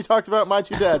Haven't We Talked About My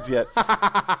Two Dads Yet?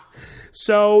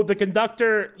 So the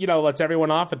conductor, lets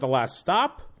everyone off at the last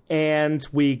stop. And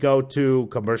we go to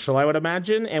commercial, I would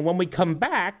imagine. And when we come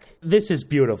back, this is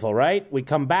beautiful, right? We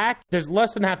come back. There's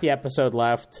less than half the episode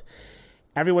left.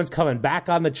 Everyone's coming back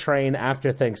on the train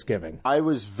after Thanksgiving. I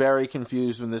was very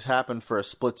confused when this happened for a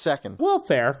split second. Well,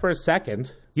 fair, for a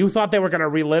second. You thought they were going to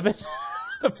relive it?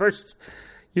 You thought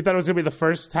it was going to be the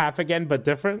first half again, but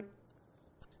different?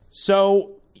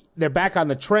 So they're back on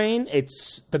the train.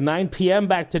 It's the 9 p.m.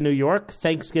 back to New York,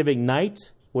 Thanksgiving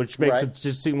night. Which makes it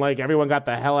just seem like everyone got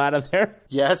the hell out of there.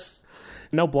 Yes.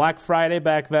 No Black Friday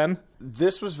back then.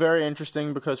 This was very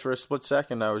interesting because for a split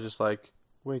second I was just like,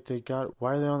 wait,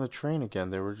 why are they on the train again?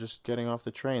 They were just getting off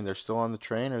the train. They're still on the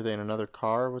train? Are they in another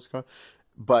car? What's going on?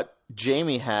 But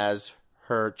Jamie has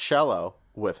her cello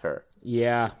with her.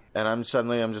 Yeah. And I'm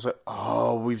just like,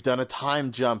 oh, we've done a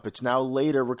time jump. It's now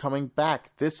later. We're coming back.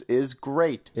 This is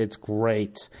great. It's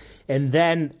great. And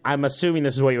then I'm assuming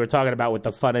this is what you were talking about with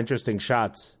the fun, interesting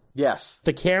shots. Yes.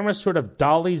 The camera sort of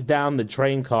dollies down the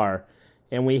train car,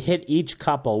 and we hit each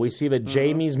couple. We see that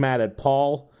Jamie's mad at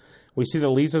Paul. We see that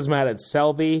Lisa's mad at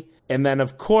Selby. And then,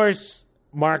 of course,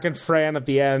 Mark and Fran at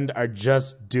the end are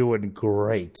just doing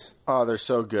great. Oh, they're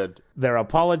so good. They're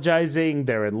apologizing.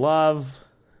 They're in love.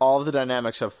 All of the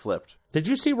dynamics have flipped. Did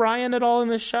you see Ryan at all in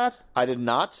this shot? I did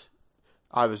not.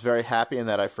 I was very happy in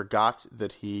that I forgot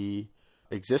that he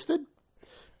existed.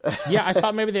 Yeah, I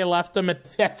thought maybe they left him at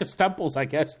the Stemples, I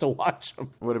guess, to watch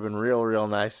him. Would have been real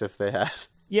nice if they had.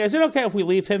 Yeah, is it okay if we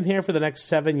leave him here for the next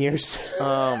 7 years?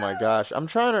 Oh, my gosh. I'm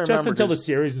trying to remember. Just until the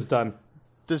series is done.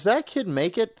 Does that kid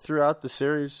make it throughout the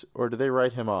series, or do they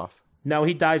write him off? No,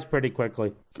 he dies pretty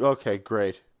quickly. Okay,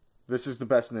 great. This is the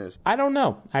best news. I don't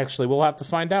know. Actually, we'll have to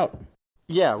find out.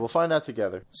 Yeah, we'll find out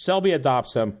together. Selby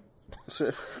adopts him.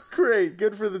 Great.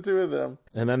 Good for the two of them.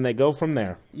 And then they go from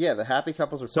there. Yeah, the happy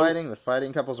couples are fighting. The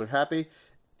fighting couples are happy.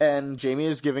 And Jamie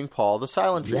is giving Paul the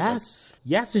silent treatment.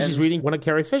 Yes, and she's reading one of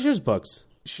Carrie Fisher's books.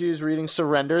 She is reading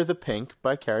Surrender the Pink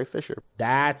by Carrie Fisher.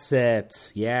 That's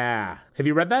it. Yeah. Have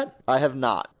you read that? I have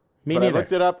not. Me but neither. I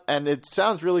looked it up, and it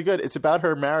sounds really good. It's about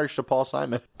her marriage to Paul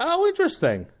Simon. Oh,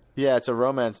 interesting. Yeah, it's a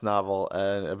romance novel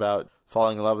about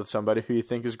falling in love with somebody who you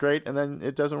think is great, and then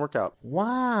it doesn't work out.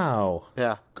 Wow.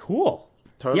 Yeah. Cool.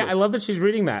 Totally. Yeah, I love that she's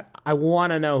reading that. I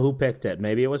want to know who picked it.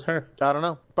 Maybe it was her. I don't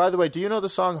know. By the way, do you know the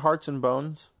song Hearts and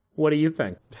Bones? What do you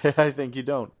think? I think you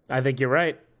don't. I think you're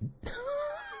right.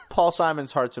 Paul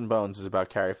Simon's Hearts and Bones is about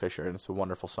Carrie Fisher, and it's a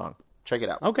wonderful song. Check it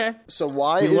out. Okay. So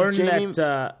why We is learned Jamie...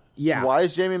 that, Why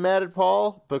is Jamie mad at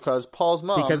Paul? Because Paul's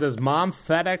mom... Because his mom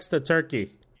FedExed a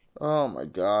turkey. Oh, my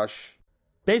gosh.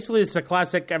 Basically, it's a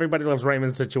classic Everybody Loves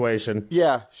Raymond situation.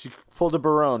 Yeah, she pulled a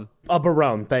Barone. A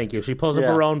Barone, thank you. She pulls a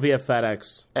Barone via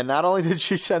FedEx. And not only did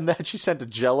she send that, she sent a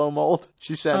Jell-O mold.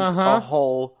 She sent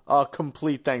a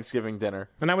complete Thanksgiving dinner.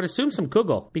 And I would assume some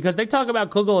kugel, because they talk about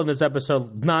kugel in this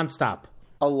episode nonstop.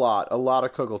 A lot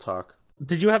of kugel talk.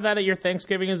 Did you have that at your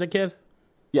Thanksgiving as a kid?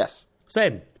 Yes.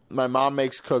 Same. My mom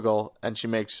makes kugel, and she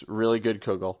makes really good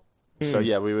kugel. So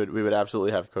yeah, we would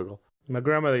absolutely have kugel. My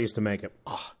grandmother used to make it.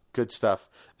 Oh, good stuff.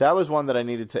 That was one that I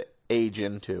needed to age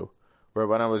into. Where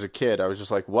when I was a kid, I was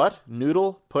just like, what?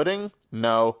 Noodle? Pudding?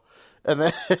 No. And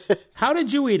then How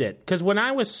did you eat it? Because when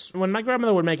my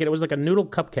grandmother would make it, it was like a noodle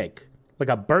cupcake. Like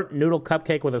a burnt noodle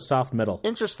cupcake with a soft middle.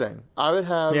 Interesting. I would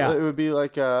have, it would be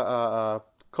like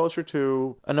closer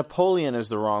to, a Napoleon is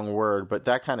the wrong word, but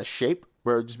that kind of shape.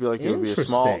 Where it would just be like, it would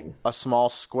be a small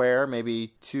square,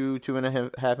 maybe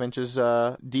 2.5 inches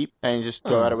deep, and you just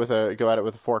go at it with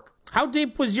a fork. How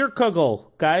deep was your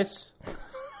kugel, guys?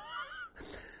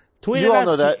 Tweet you at all us,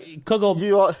 know that kugel.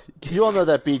 You all know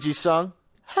that Bee Gees song.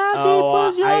 How deep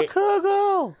was your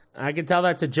kugel? I can tell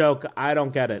that's a joke. I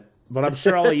don't get it, but I'm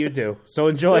sure all of you do. So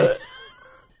enjoy.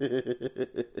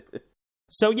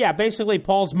 So yeah, basically,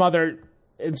 Paul's mother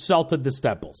insulted the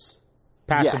Stemples.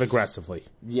 Passive-aggressively.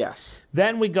 Yes.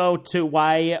 Then we go to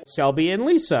why Selby and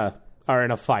Lisa are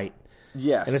in a fight.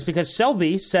 Yes. And it's because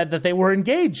Selby said that they were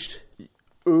engaged.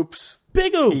 Oops.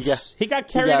 Big oops. He got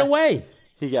carried away.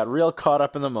 He got real caught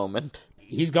up in the moment.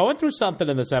 He's going through something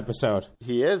in this episode.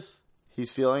 He is.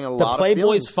 He's feeling a lot of feelings. The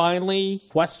Playboy's finally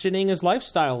questioning his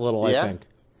lifestyle a little, I think.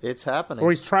 It's happening. Or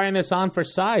he's trying this on for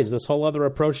size, this whole other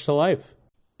approach to life.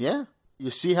 Yeah. You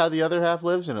see how the other half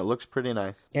lives, and it looks pretty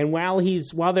nice. And while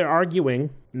they're arguing,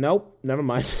 nope, never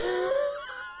mind.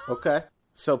 Okay.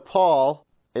 So Paul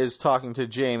is talking to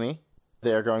Jamie.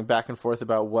 They're going back and forth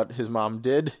about what his mom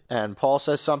did, and Paul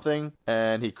says something,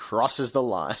 and he crosses the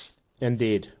line.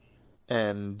 Indeed.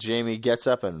 And Jamie gets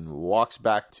up and walks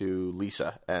back to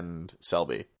Lisa and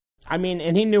Selby. I mean,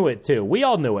 and he knew it, too. We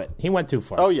all knew it. He went too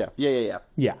far. Oh, yeah.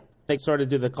 Yeah. They sort of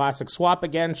do the classic swap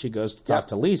again. She goes to talk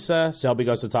to Lisa. Selby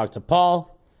goes to talk to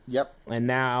Paul. Yep. And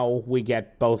now we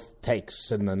get both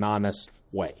takes in an honest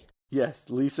way. Yes,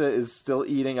 Lisa is still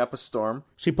eating up a storm.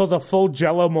 She pulls a full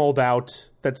Jell-O mold out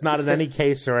that's not in any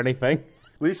case or anything.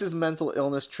 Lisa's mental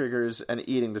illness triggers and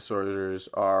eating disorders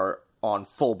are on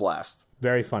full blast.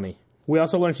 Very funny. We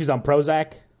also learn she's on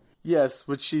Prozac. Yes,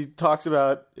 which she talks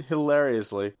about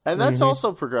hilariously. And that's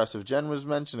also progressive. Jen was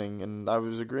mentioning, and I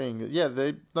was agreeing. Yeah,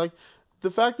 they like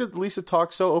the fact that Lisa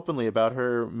talks so openly about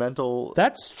her mental...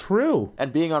 That's true.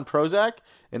 And being on Prozac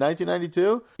in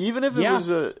 1992, even if it was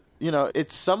a...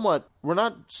 it's somewhat... We're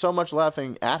not so much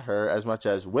laughing at her as much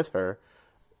as with her.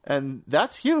 And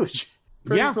that's huge.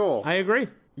 Pretty cool. I agree.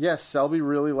 Yes, Selby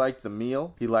really liked the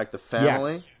meal. He liked the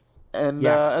family. Yes. And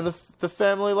the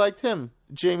family liked him.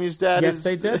 Jamie's dad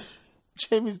they did.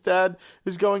 Jamie's dad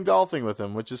is going golfing with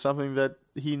him, which is something that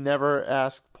he never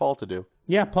asked Paul to do.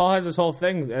 Yeah, Paul has this whole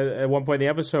thing at one point in the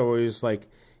episode where he's like,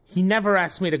 he never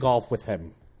asked me to golf with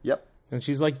him. Yep. And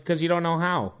she's like, because you don't know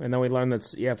how. And then we learn that,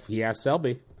 he asked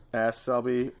Selby. Asked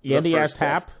Selby. And he asked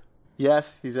Hap.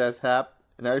 Yes, he's asked Hap.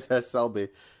 And now he's asked Selby.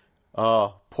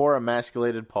 Oh, poor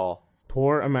emasculated Paul.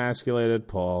 Poor emasculated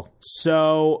Paul.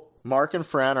 So... Mark and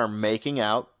Fran are making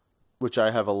out, which I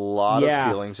have a lot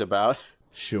of feelings about.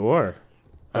 Sure.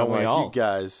 Don't we all? You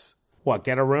guys. What,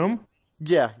 get a room?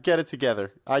 Yeah, get it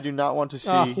together. I do not want to see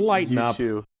lighten you up.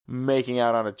 two making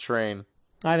out on a train.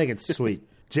 I think it's sweet.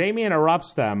 Jamie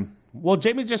interrupts them. Well,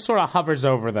 Jamie just sort of hovers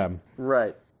over them.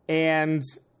 Right. And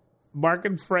Mark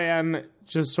and Fran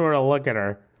just sort of look at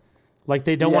her like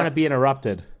they don't want to be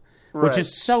interrupted. Right. Which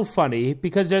is so funny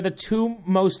because they're the two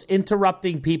most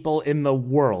interrupting people in the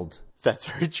world. That's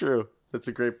very true. That's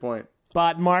a great point.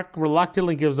 But Mark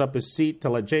reluctantly gives up his seat to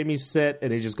let Jamie sit,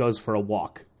 and he just goes for a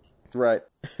walk. Right.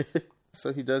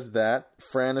 So he does that.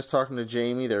 Fran is talking to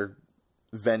Jamie. They're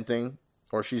venting,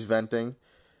 or she's venting.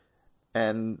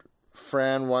 And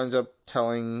Fran winds up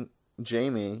telling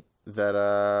Jamie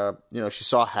that, she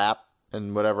saw Hap,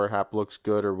 and whatever, Hap looks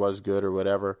good or was good or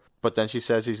whatever. But then she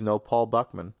says he's no Paul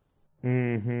Buckman.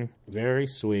 Mm-hmm. Very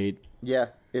sweet. Yeah,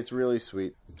 it's really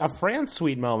sweet. A Fran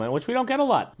sweet moment, which we don't get a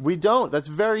lot. We don't. That's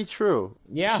very true.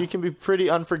 Yeah. She can be pretty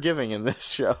unforgiving in this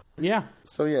show. Yeah.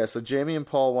 So Jamie and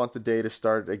Paul want the day to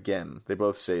start again. They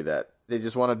both say that. They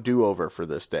just want a do-over for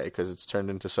this day because it's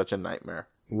turned into such a nightmare.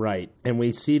 Right. And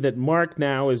we see that Mark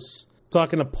now is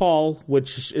talking to Paul,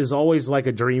 which is always like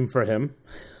a dream for him.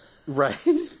 Right.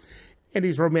 And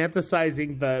he's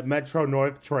romanticizing the Metro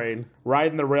North train.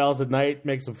 Riding the rails at night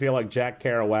makes him feel like Jack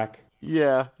Kerouac.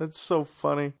 Yeah, that's so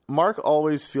funny. Mark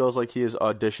always feels like he is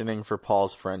auditioning for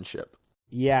Paul's friendship.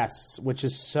 Yes, which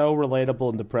is so relatable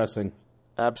and depressing.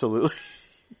 Absolutely.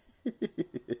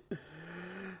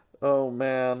 Oh,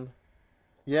 man.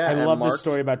 Yeah, I love this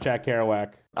story about Jack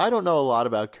Kerouac. I don't know a lot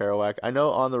about Kerouac. I know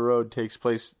On the Road takes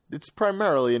place... It's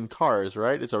primarily in cars,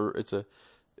 right? It's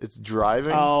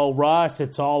driving. Oh, Russ,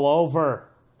 it's all over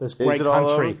this great country. All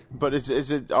over? But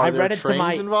are there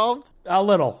trains involved? A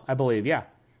little, I believe, yeah.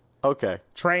 Okay.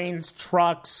 Trains,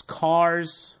 trucks,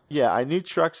 cars. Yeah, I knew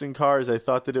trucks and cars. I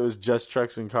thought that it was just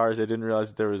trucks and cars. I didn't realize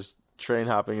that there was train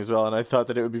hopping as well, and I thought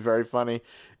that it would be very funny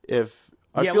if...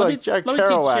 Jack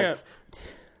Kerouac...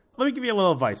 Let me give you a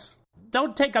little advice.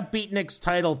 Don't take a beatnik's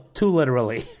title too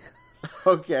literally.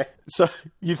 Okay. So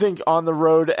you think On the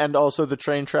Road and also the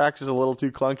train tracks is a little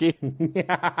too clunky?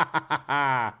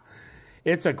 Yeah.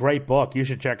 It's a great book. You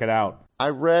should check it out. I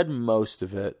read most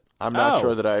of it. I'm not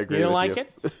sure that I agree with you. You don't like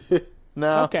it?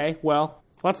 No. Okay, well,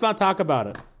 let's not talk about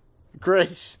it.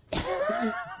 Great.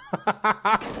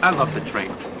 I love the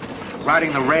train.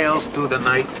 Riding the rails through the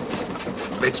night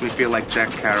makes me feel like Jack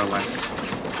Kerouac.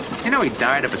 You know he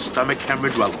died of a stomach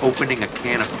hemorrhage while opening a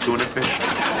can of tuna fish?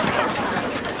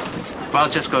 Well,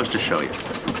 it just goes to show you.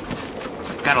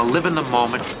 Gotta live in the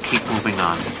moment, keep moving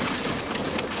on.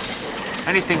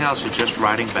 Anything else is just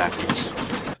riding backwards.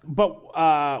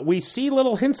 But we see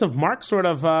little hints of Mark sort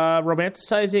of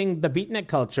romanticizing the beatnik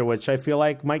culture, which I feel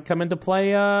like might come into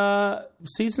play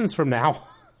seasons from now.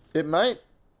 It might.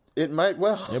 It might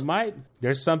well. It might.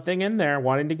 There's something in there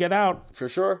wanting to get out. For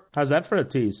sure. How's that for a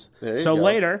tease? There you go.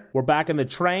 Later, we're back in the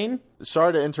train.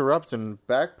 Sorry to interrupt and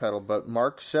backpedal, but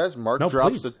Mark drops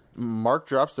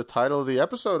the title of the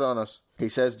episode on us. He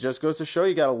says, just goes to show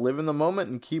you got to live in the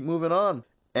moment and keep moving on.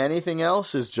 Anything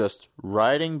else is just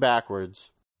riding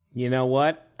backwards. You know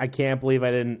what? I can't believe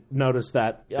I didn't notice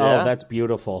that. Yeah. Oh, that's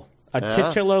beautiful. A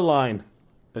titular line.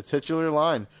 A titular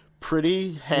line.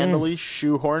 Pretty handily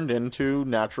shoehorned into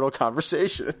natural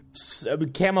conversation.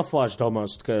 Camouflaged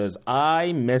almost, because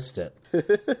I missed it.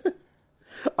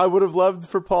 I would have loved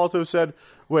for Paul to have said,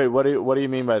 wait, what do you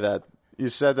mean by that? You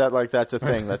said that like that's a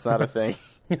thing. That's not a thing.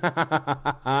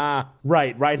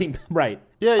 Right.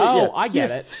 Yeah. I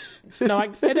get it. No,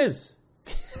 it is.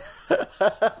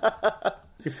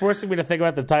 You're forcing me to think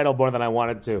about the title more than I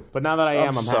wanted to. But now that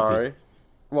I'm happy. Sorry.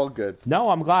 Well, good. No,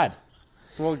 I'm glad.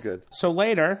 Well, good. So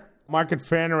later, Mark and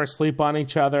Fran are asleep on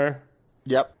each other.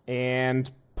 Yep. And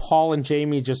Paul and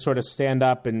Jamie just sort of stand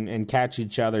up and catch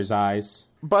each other's eyes.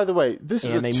 By the way, this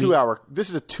is a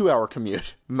 2-hour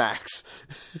commute, max.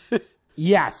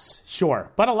 Yes,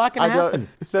 sure. But a lot can happen.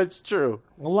 That's true.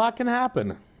 A lot can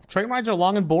happen. Train rides are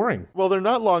long and boring. Well, they're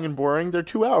not long and boring. They're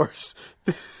 2 hours.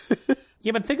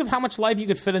 Yeah, but think of how much life you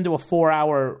could fit into a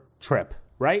 4-hour trip,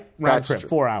 right? Round trip,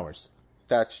 4 hours.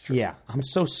 That's true. Yeah, I'm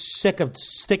so sick of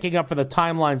sticking up for the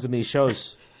timelines in these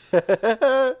shows.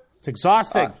 It's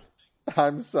exhausting.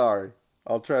 I'm sorry.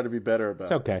 I'll try to be better about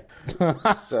it. It's okay.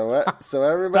 So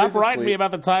everybody's Stop writing asleep. me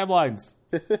about the timelines.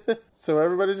 So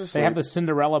everybody's asleep. They have the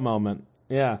Cinderella moment.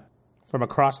 Yeah, from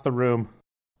across the room.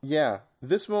 Yeah,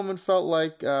 this moment felt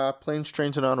like Planes,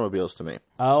 Trains, and Automobiles to me.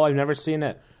 Oh, I've never seen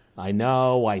it. I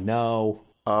know.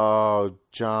 Oh,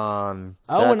 John.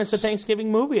 Oh, and it's a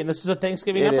Thanksgiving movie, and this is a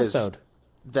Thanksgiving episode.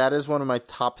 That is one of my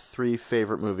top 3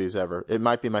 favorite movies ever. It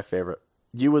might be my favorite.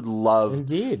 You would love...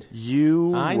 Indeed.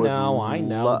 I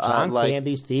know. John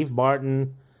Candy, Steve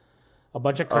Martin, a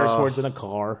bunch of curse words in a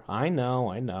car. I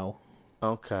know.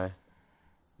 Okay.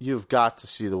 You've got to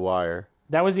see The Wire.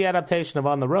 That was the adaptation of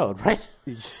On the Road, right?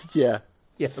 Yeah.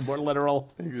 Yeah, the more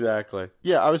literal. Exactly.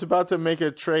 Yeah, I was about to make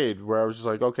a trade where I was just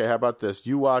like, okay, how about this?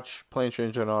 You watch Planes,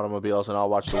 Trains, and Automobiles, and I'll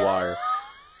watch The Wire.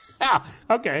 Yeah,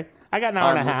 okay. I got an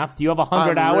hour and a half. Do you have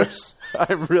 100 hours?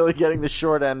 I'm really getting the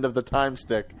short end of the time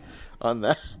stick on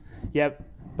that. Yep,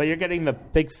 but you're getting the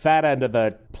big fat end of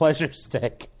the pleasure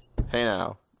stick. Hey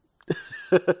now.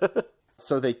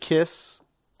 So they kiss.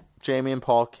 Jamie and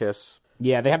Paul kiss.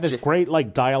 Yeah, they have this great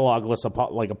dialogueless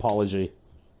apology.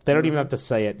 They don't even have to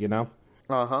say it, you know?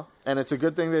 Uh-huh. And it's a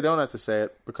good thing they don't have to say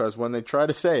it, because when they try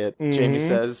to say it, Jamie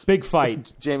says... Big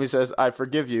fight. Jamie says, I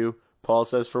forgive you. Paul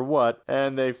says, for what?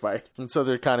 And they fight. And so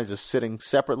they're kind of just sitting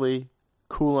separately,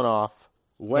 cooling off.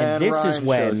 And this is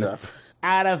when,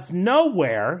 out of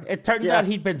nowhere, it turns out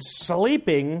he'd been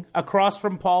sleeping across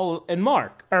from Paul and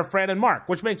Mark, or Fran and Mark,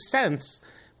 which makes sense,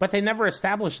 but they never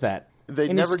established that.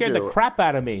 He scared the crap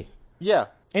out of me. Yeah.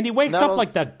 And he wakes up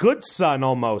like the good son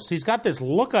almost. He's got this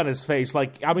look on his face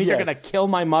like, I'm either going to kill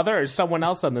my mother or someone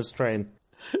else on this train.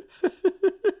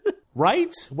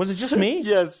 Right? Was it just me?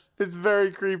 Yes. It's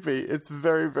very creepy. It's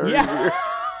very, very weird.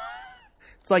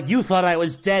 It's like, you thought I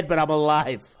was dead, but I'm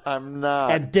alive. I'm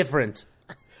not. And different.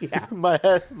 Yeah. my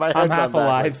head's I'm half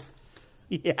alive.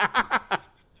 Yeah.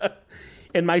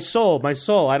 And my soul,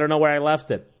 I don't know where I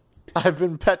left it. I've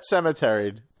been pet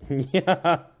cemeteried.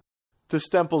 Yeah. The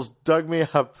Stemples dug me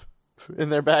up in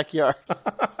their backyard.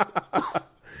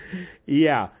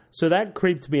 Yeah. So that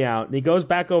creeped me out. And he goes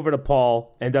back over to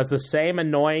Paul and does the same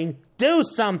annoying, do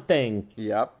something.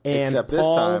 Yep. And except Paul,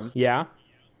 this time. Yeah.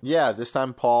 Yeah, this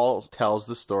time Paul tells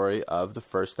the story of the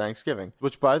first Thanksgiving,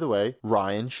 which, by the way,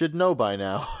 Ryan should know by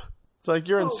now. It's like,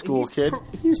 you're in school, kid.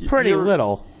 He's pretty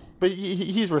little. But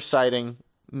he's reciting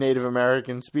Native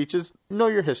American speeches. Know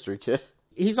your history, kid.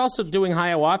 He's also doing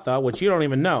Hiawatha, which you don't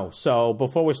even know. So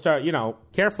before we start,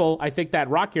 careful. I think that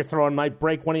rock you're throwing might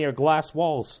break one of your glass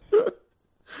walls.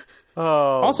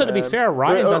 Also, to be fair,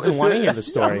 Ryan doesn't want to hear the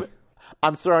story.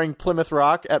 I'm throwing Plymouth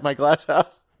Rock at my glass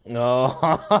house. Oh.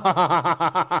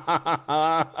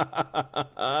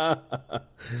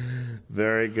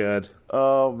 Very good.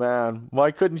 Oh, man.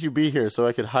 Why couldn't you be here so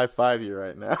I could high-five you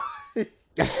right now?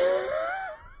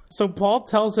 So Paul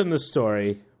tells him the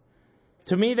story.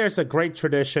 To me, there's a great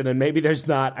tradition, and maybe there's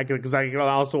not, because I can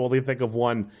also only think of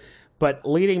one. But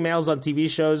leading males on TV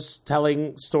shows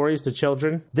telling stories to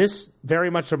children, this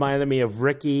very much reminded me of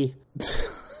Ricky.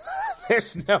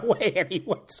 There's no way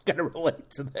anyone's going to relate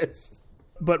to this.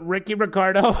 But Ricky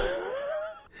Ricardo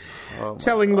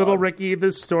telling little Ricky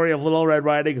the story of Little Red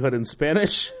Riding Hood in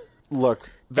Spanish. Look,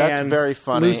 that's very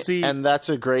funny, Lucy, and that's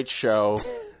a great show,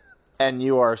 and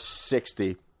you are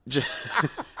 60.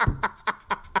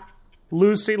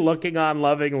 Lucy looking on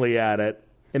lovingly at it.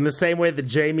 In the same way that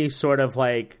Jamie sort of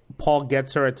Paul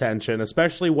gets her attention,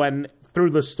 especially when through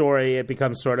the story it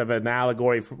becomes sort of an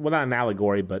allegory, not an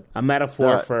allegory, but a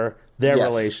metaphor for their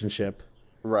relationship.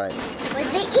 Right.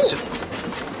 What did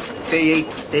they eat?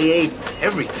 They ate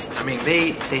everything. I mean,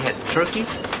 they had turkey,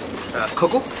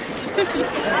 kugel,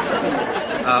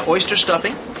 oyster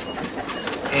stuffing,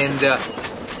 and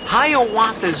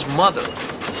Hiawatha's mother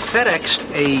FedExed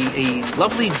a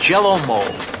lovely Jell-O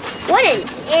mold. What an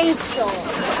insult.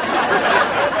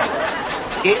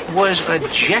 It was a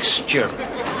gesture.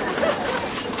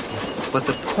 But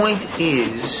the point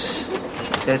is,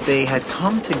 that they had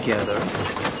come together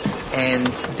and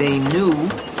they knew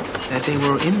that they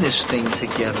were in this thing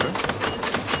together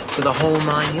for the whole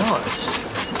 9 yards,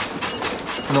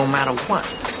 no matter what.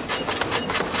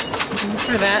 And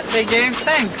for that, they gave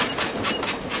thanks.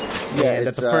 Yeah, and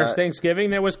at the first Thanksgiving,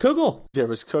 there was Kugel. There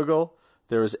was Kugel.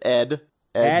 There was Ed.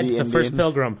 Ed, the Indian. first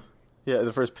pilgrim. Yeah,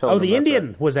 the first pilgrim. Oh, the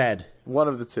Indian was Ed. One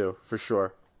of the two, for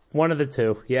sure. One of the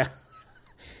two, yeah.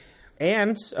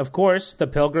 And, of course, the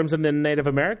Pilgrims and the Native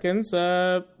Americans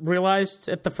realized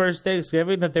at the first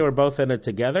Thanksgiving that they were both in it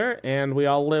together, and we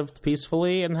all lived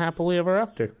peacefully and happily ever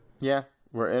after. Yeah,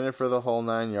 we're in it for the whole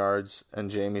 9 yards,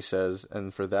 and Jamie says,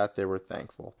 and for that they were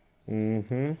thankful.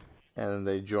 Mm-hmm. And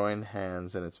they join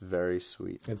hands, and it's very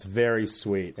sweet. It's very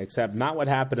sweet, except not what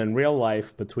happened in real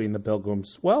life between the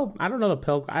Pilgrims. Well, I don't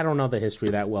know I don't know the history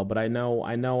that well, but I know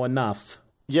enough.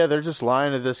 Yeah, they're just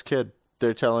lying to this kid.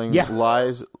 They're telling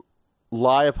lies,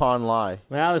 lie upon lie.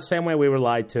 Well, the same way we were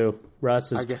lied to,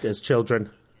 Russ, as children.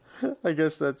 I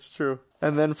guess that's true.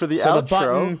 And then for the so outro... The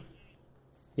button,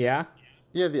 yeah?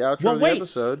 Yeah, the outro of the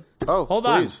episode. Oh, hold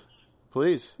on.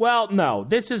 Please. Well, no,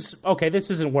 this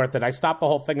isn't worth it. I stopped the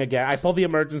whole thing again. I pulled the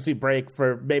emergency brake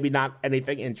for maybe not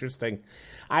anything interesting.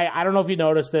 I don't know if you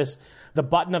noticed this. The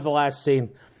button of the last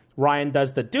scene, Ryan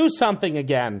does the do something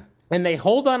again. And they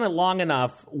hold on it long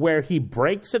enough where he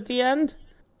breaks at the end.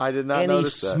 I did not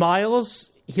notice that. And he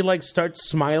smiles. He, starts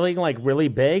smiling, really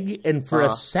big. And for a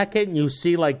second, you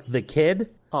see, the kid.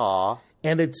 Aw.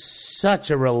 And it's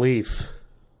such a relief.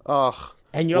 Ugh.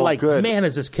 And you're good. Man,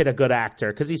 is this kid a good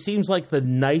actor? Because he seems like the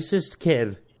nicest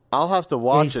kid. I'll have to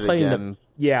watch it again.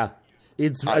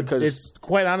 It's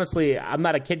quite honestly, I'm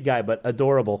not a kid guy, but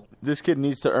adorable. This kid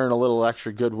needs to earn a little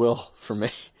extra goodwill from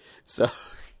me. So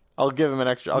I'll give him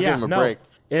I'll give him a break.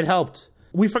 It helped.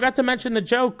 We forgot to mention the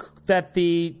joke that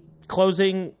the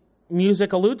closing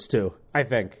music alludes to, I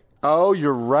think. Oh,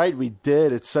 you're right. We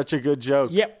did. It's such a good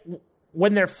joke. Yeah.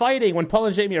 When they're fighting, when Paul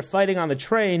and Jamie are fighting on the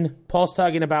train, Paul's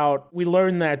talking about, we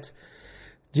learned that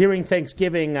during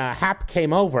Thanksgiving, Hap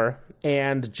came over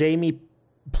and Jamie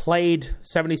played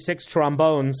 76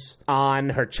 trombones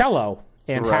on her cello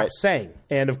and Hap sang.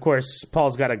 And of course,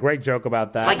 Paul's got a great joke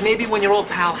about that. Like maybe when your old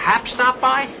pal Hap stopped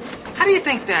by? How do you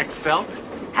think that felt?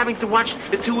 Having to watch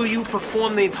the two of you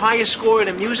perform the entire score in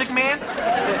a Music Man?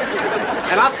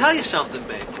 And I'll tell you something,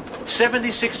 babe.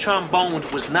 76 Trombones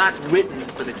was not written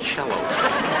for the cello.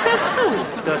 Says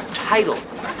who? The title.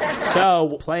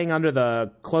 So, playing under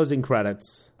the closing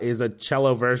credits is a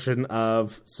cello version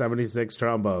of 76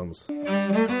 Trombones.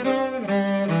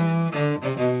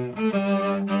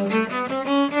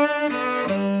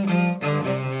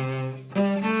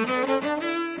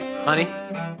 Honey,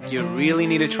 you really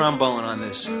need a trombone on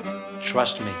this.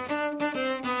 Trust me.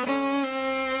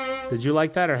 Did you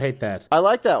like that or hate that? I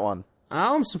like that one.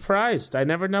 Oh, I'm surprised. I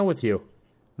never know with you.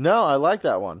 No, I like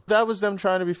that one. That was them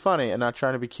trying to be funny and not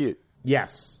trying to be cute.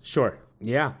 Yes, sure.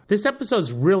 Yeah. This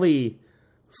episode's really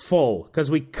full because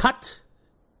we cut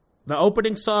the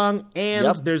opening song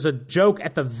and there's a joke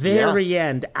at the very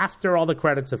end after all the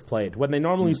credits have played when they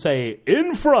normally say,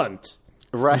 in front.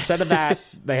 Right. Instead of that,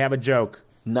 they have a joke.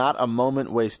 Not a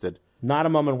moment wasted. Not a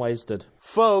moment wasted.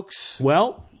 Folks.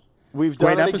 Well, we've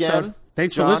done it episode. Again.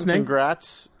 Thanks John, for listening.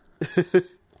 Congrats.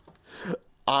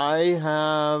 I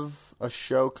have a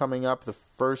show coming up the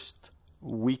first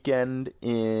weekend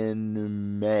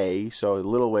in May, so a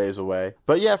little ways away.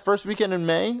 But yeah, first weekend in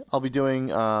May, I'll be doing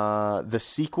the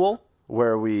sequel,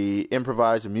 where we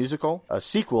improvise a musical, a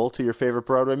sequel to your favorite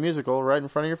Broadway musical right in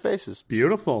front of your faces.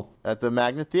 Beautiful. At the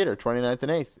Magnet Theater, 29th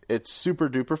and 8th. It's super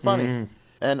duper funny.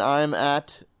 And I'm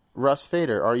at Russ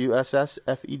Fader,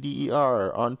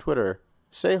 RUSSFEDER, on Twitter.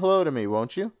 Say hello to me,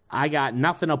 won't you? I got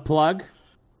nothing to plug.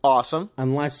 Awesome.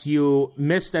 Unless you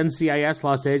missed NCIS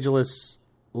Los Angeles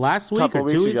last week or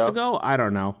 2 weeks ago. I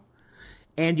don't know.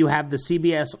 And you have the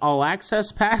CBS All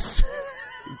Access Pass.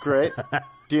 Great.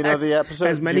 Do you know the episode?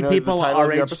 As many people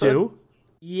our age do.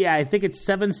 Yeah, I think it's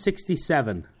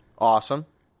 767. Awesome.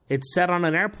 It's set on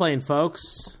an airplane,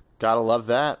 folks. Gotta love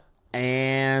that.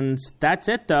 And that's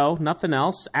it, though. Nothing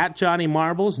else. At Johnny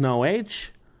Marbles, no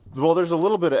H. Well, there's a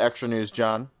little bit of extra news,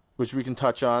 John, which we can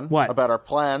touch on. What? About our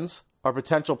plans, our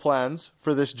potential plans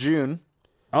for this June.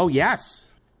 Oh,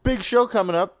 yes. Big show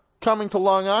coming up, coming to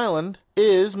Long Island,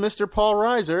 is Mr. Paul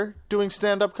Reiser doing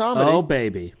stand-up comedy. Oh,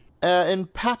 baby. In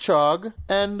Patchogue,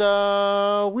 and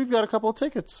we've got a couple of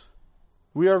tickets.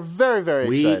 We are very, very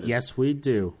excited. Yes, we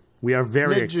do. We are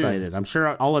very excited. I'm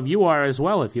sure all of you are as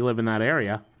well if you live in that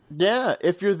area. Yeah,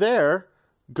 if you're there,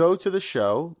 go to the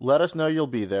show. Let us know you'll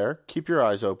be there. Keep your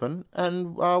eyes open,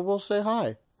 and we'll say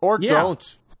hi. Or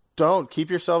don't. Don't. Keep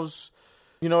yourselves...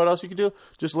 You know what else you can do?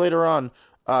 Just later on,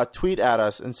 tweet at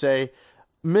us and say,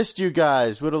 missed you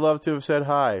guys, would have loved to have said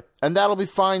hi. And that'll be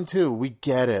fine, too. We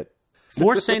get it.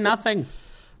 Or say nothing.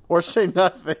 Or say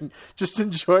nothing. Just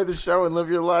enjoy the show and live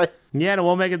your life. Yeah, it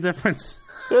won't make a difference.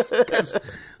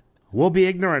 We'll be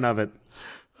ignorant of it.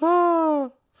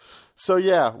 So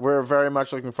yeah, we're very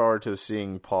much looking forward to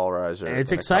seeing Paul Reiser.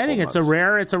 It's exciting. It's a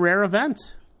rare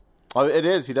event. Oh, it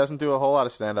is. He doesn't do a whole lot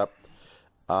of stand-up.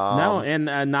 No,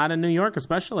 and not in New York,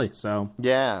 especially. So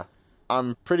yeah,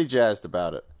 I'm pretty jazzed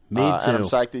about it. Me too. And I'm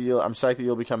psyched that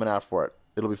you'll be coming out for it.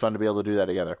 It'll be fun to be able to do that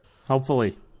together.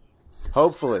 Hopefully.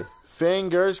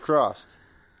 Fingers crossed.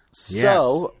 Yes.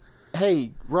 So,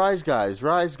 hey, Rise Guys,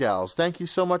 Rise Gals, thank you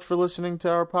so much for listening to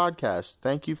our podcast.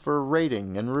 Thank you for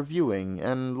rating and reviewing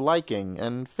and liking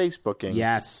and Facebooking.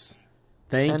 Yes.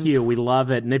 Thank you. We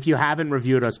love it. And if you haven't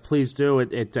reviewed us, please do.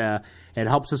 It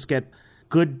helps us get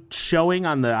good showing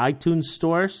on the iTunes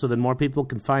store so that more people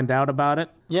can find out about it.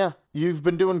 Yeah, you've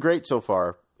been doing great so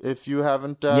far. If you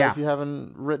haven't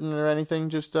written or anything,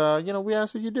 just we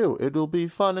ask that you do. It'll be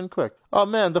fun and quick. Oh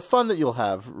man, the fun that you'll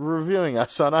have reviewing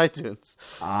us on iTunes.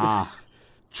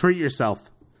 Treat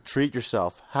yourself. Treat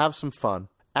yourself. Have some fun.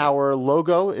 Our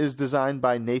logo is designed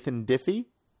by Nathan Diffie.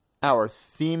 Our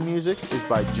theme music is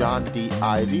by John D.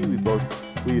 Ivy.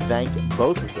 We thank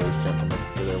both of those gentlemen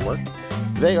for their work.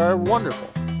 They are wonderful.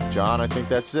 John, I think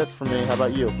that's it for me. How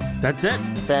about you? That's it.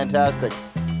 Fantastic.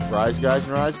 Rise Guys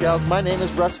and Rise Gals, my name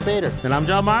is Russ Fader. And I'm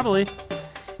John Marbley.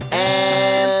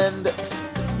 And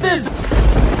this...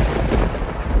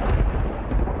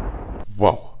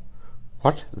 Whoa.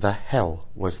 What the hell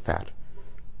was that?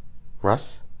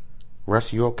 Russ?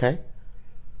 Russ, you okay?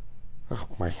 Oh,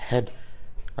 my head.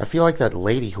 I feel like that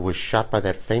lady who was shot by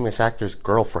that famous actor's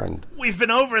girlfriend. We've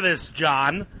been over this,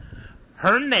 John.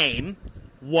 Her name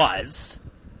was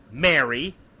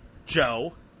Mary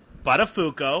Jo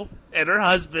Buttafuoco, and her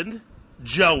husband,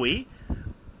 Joey,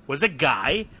 was a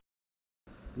guy.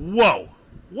 Whoa.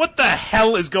 What the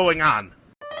hell is going on?